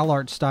to be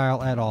CalArt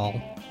style at all.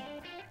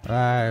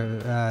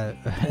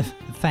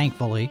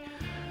 Thankfully.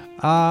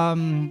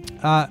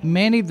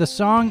 Manny, the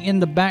song in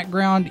the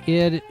background,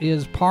 it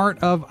is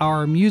part of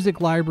our music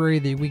library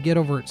that we get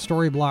over at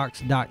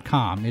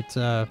storyblocks.com.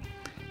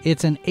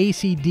 It's an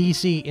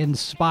AC/DC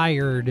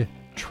inspired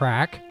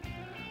track,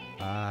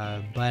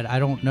 but I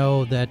don't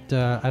know that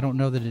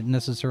it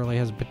necessarily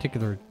has a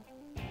particular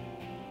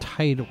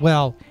title.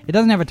 Well, it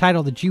doesn't have a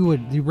title that you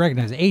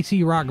recognize.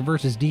 AC Rock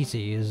versus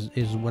DC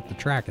is what the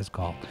track is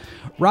called.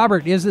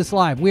 Robert, is this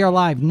live? We are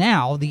live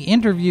now. The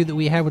interview that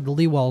we had with the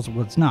Lewalds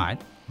was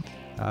not.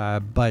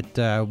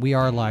 But we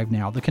are live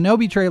now. The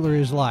Kenobi trailer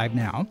is live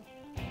now.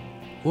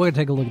 We're going to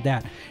take a look at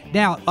that.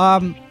 Now,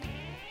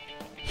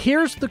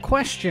 here's the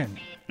question.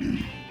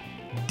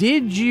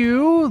 Did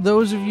you,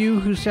 those of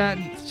you who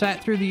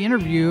sat through the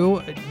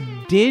interview,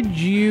 did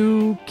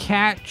you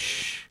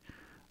catch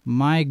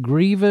my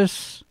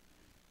Grievous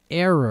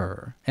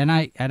error? And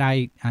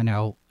I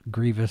know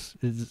Grievous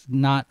is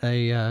not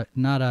an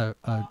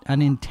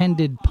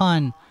intended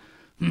pun,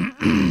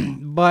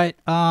 but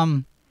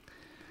I'm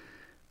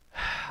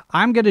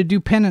going to do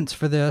penance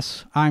for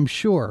this, I'm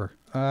sure,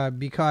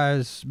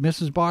 because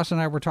Mrs. Boss and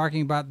I were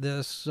talking about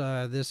this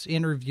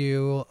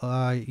interview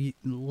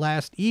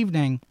last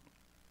evening,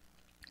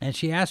 And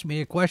she asked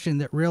me a question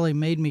that really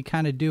made me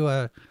kind of do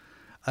a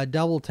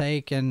double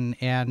take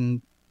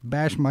and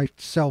bash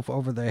myself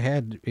over the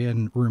head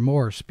in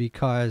remorse,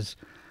 because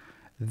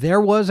there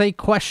was a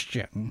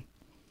question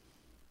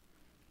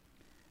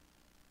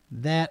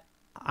that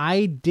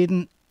I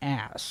didn't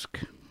ask.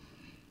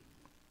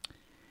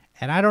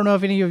 And I don't know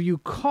if any of you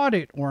caught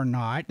it or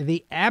not,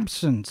 the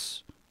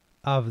absence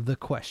of the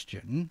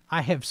question.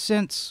 I have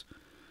since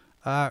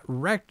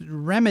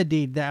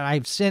remedied that.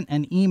 I've sent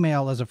an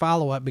email as a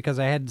follow-up because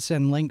I had to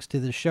send links to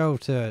the show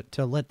to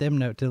let them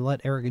know, to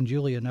let Eric and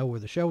Julia know where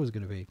the show was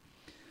going to be.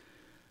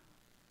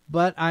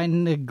 But I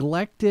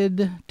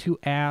neglected to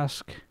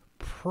ask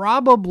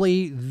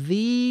probably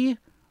the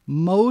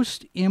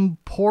most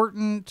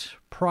important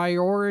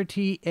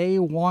priority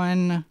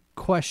A1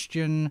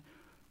 question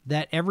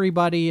that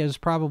everybody is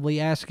probably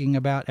asking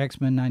about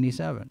X-Men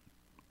 97.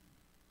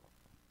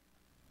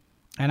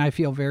 And I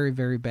feel very,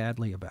 very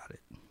badly about it.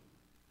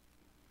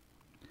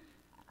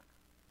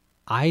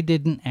 I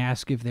didn't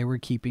ask if they were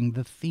keeping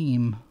the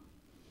theme.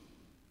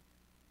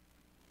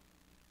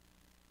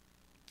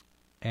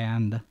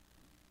 And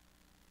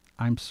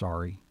I'm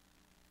sorry.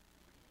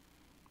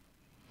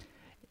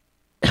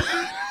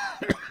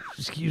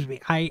 Excuse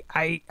me. I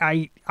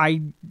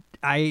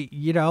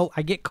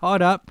get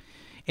caught up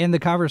in the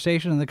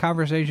conversation, and the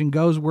conversation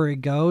goes where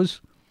it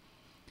goes.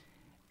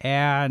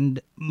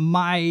 And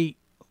my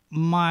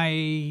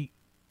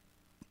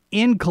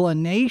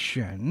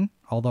inclination,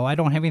 although I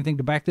don't have anything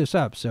to back this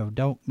up, so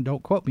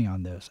don't quote me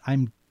on this.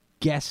 I'm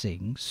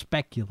guessing,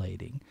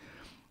 speculating.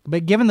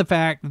 But given the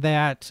fact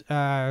that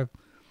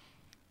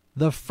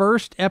the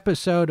first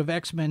episode of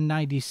X-Men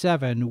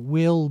 97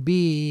 will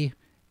be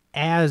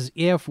as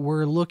if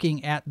we're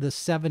looking at the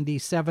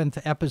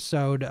 77th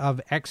episode of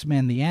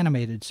X-Men, the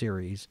animated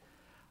series,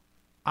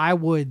 I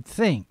would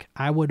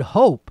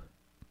hope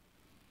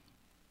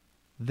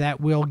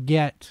that we'll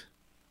get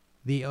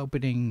the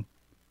opening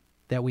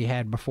that we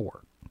had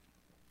before.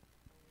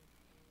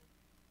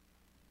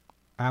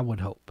 I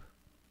would hope.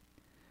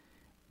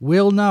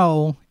 We'll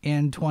know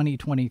in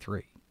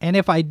 2023. And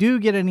if I do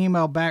get an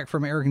email back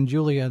from Eric and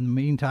Julia in the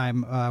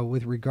meantime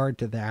with regard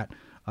to that,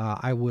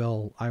 I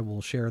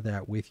will share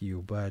that with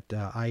you. But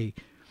I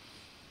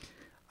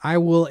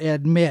will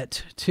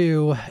admit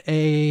to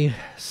a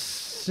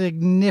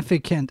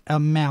significant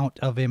amount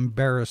of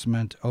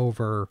embarrassment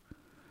over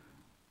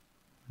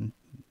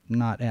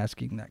not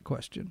asking that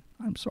question.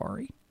 I'm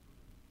sorry.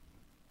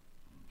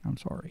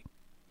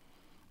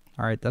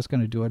 All right, that's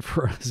going to do it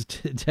for us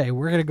today.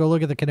 We're going to go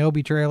look at the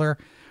Kenobi trailer.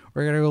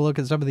 We're going to go look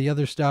at some of the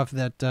other stuff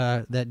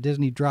that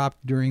Disney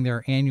dropped during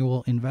their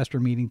annual investor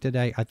meeting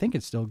today. I think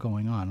it's still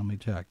going on. Let me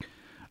check.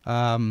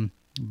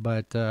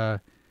 But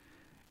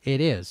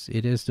it is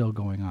still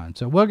going on.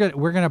 So we're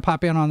going to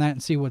pop in on that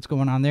and see what's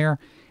going on there,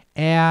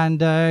 and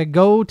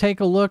go take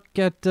a look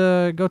at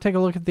the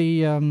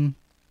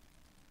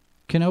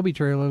Kenobi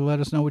trailer. Let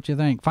us know what you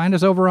think. Find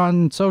us over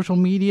on social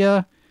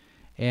media.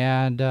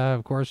 And,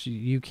 of course,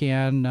 you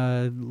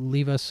can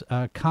leave us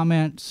a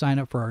comment, sign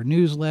up for our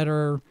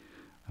newsletter.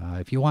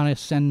 If you want to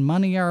send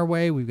money our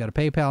way, we've got a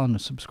PayPal and a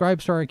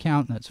Subscribestar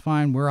account, and that's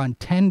fine. We're on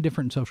 10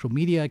 different social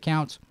media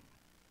accounts.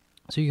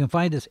 So you can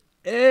find us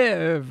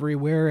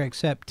everywhere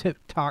except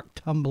TikTok,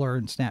 Tumblr,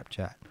 and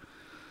Snapchat.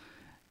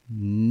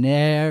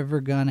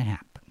 Never going to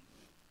happen.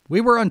 We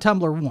were on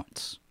Tumblr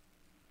once.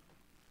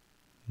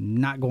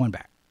 Not going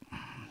back.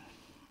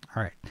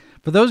 All right.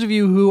 For those of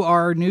you who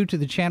are new to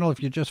the channel,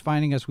 if you're just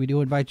finding us, we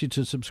do invite you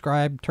to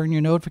subscribe, turn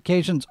your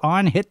notifications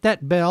on, hit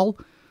that bell,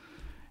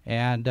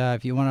 and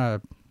if you want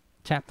to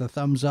tap the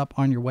thumbs up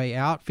on your way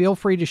out, feel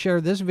free to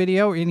share this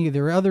video or any of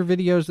the other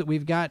videos that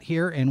we've got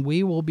here, and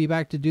we will be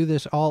back to do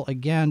this all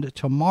again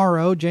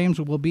tomorrow.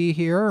 James will be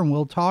here, and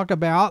we'll talk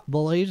about the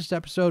latest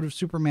episode of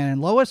Superman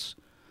and Lois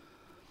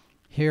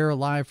here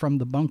live from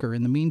the bunker.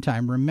 In the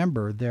meantime,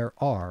 remember, there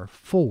are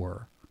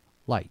 4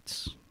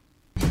 lights.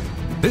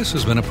 This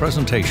has been a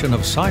presentation of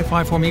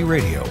Sci-Fi for Me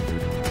Radio.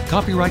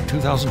 Copyright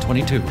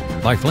 2022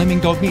 by Flaming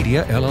Dog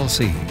Media,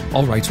 LLC.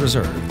 All rights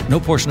reserved. No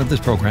portion of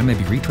this program may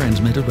be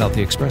retransmitted without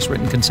the express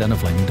written consent of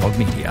Flaming Dog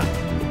Media.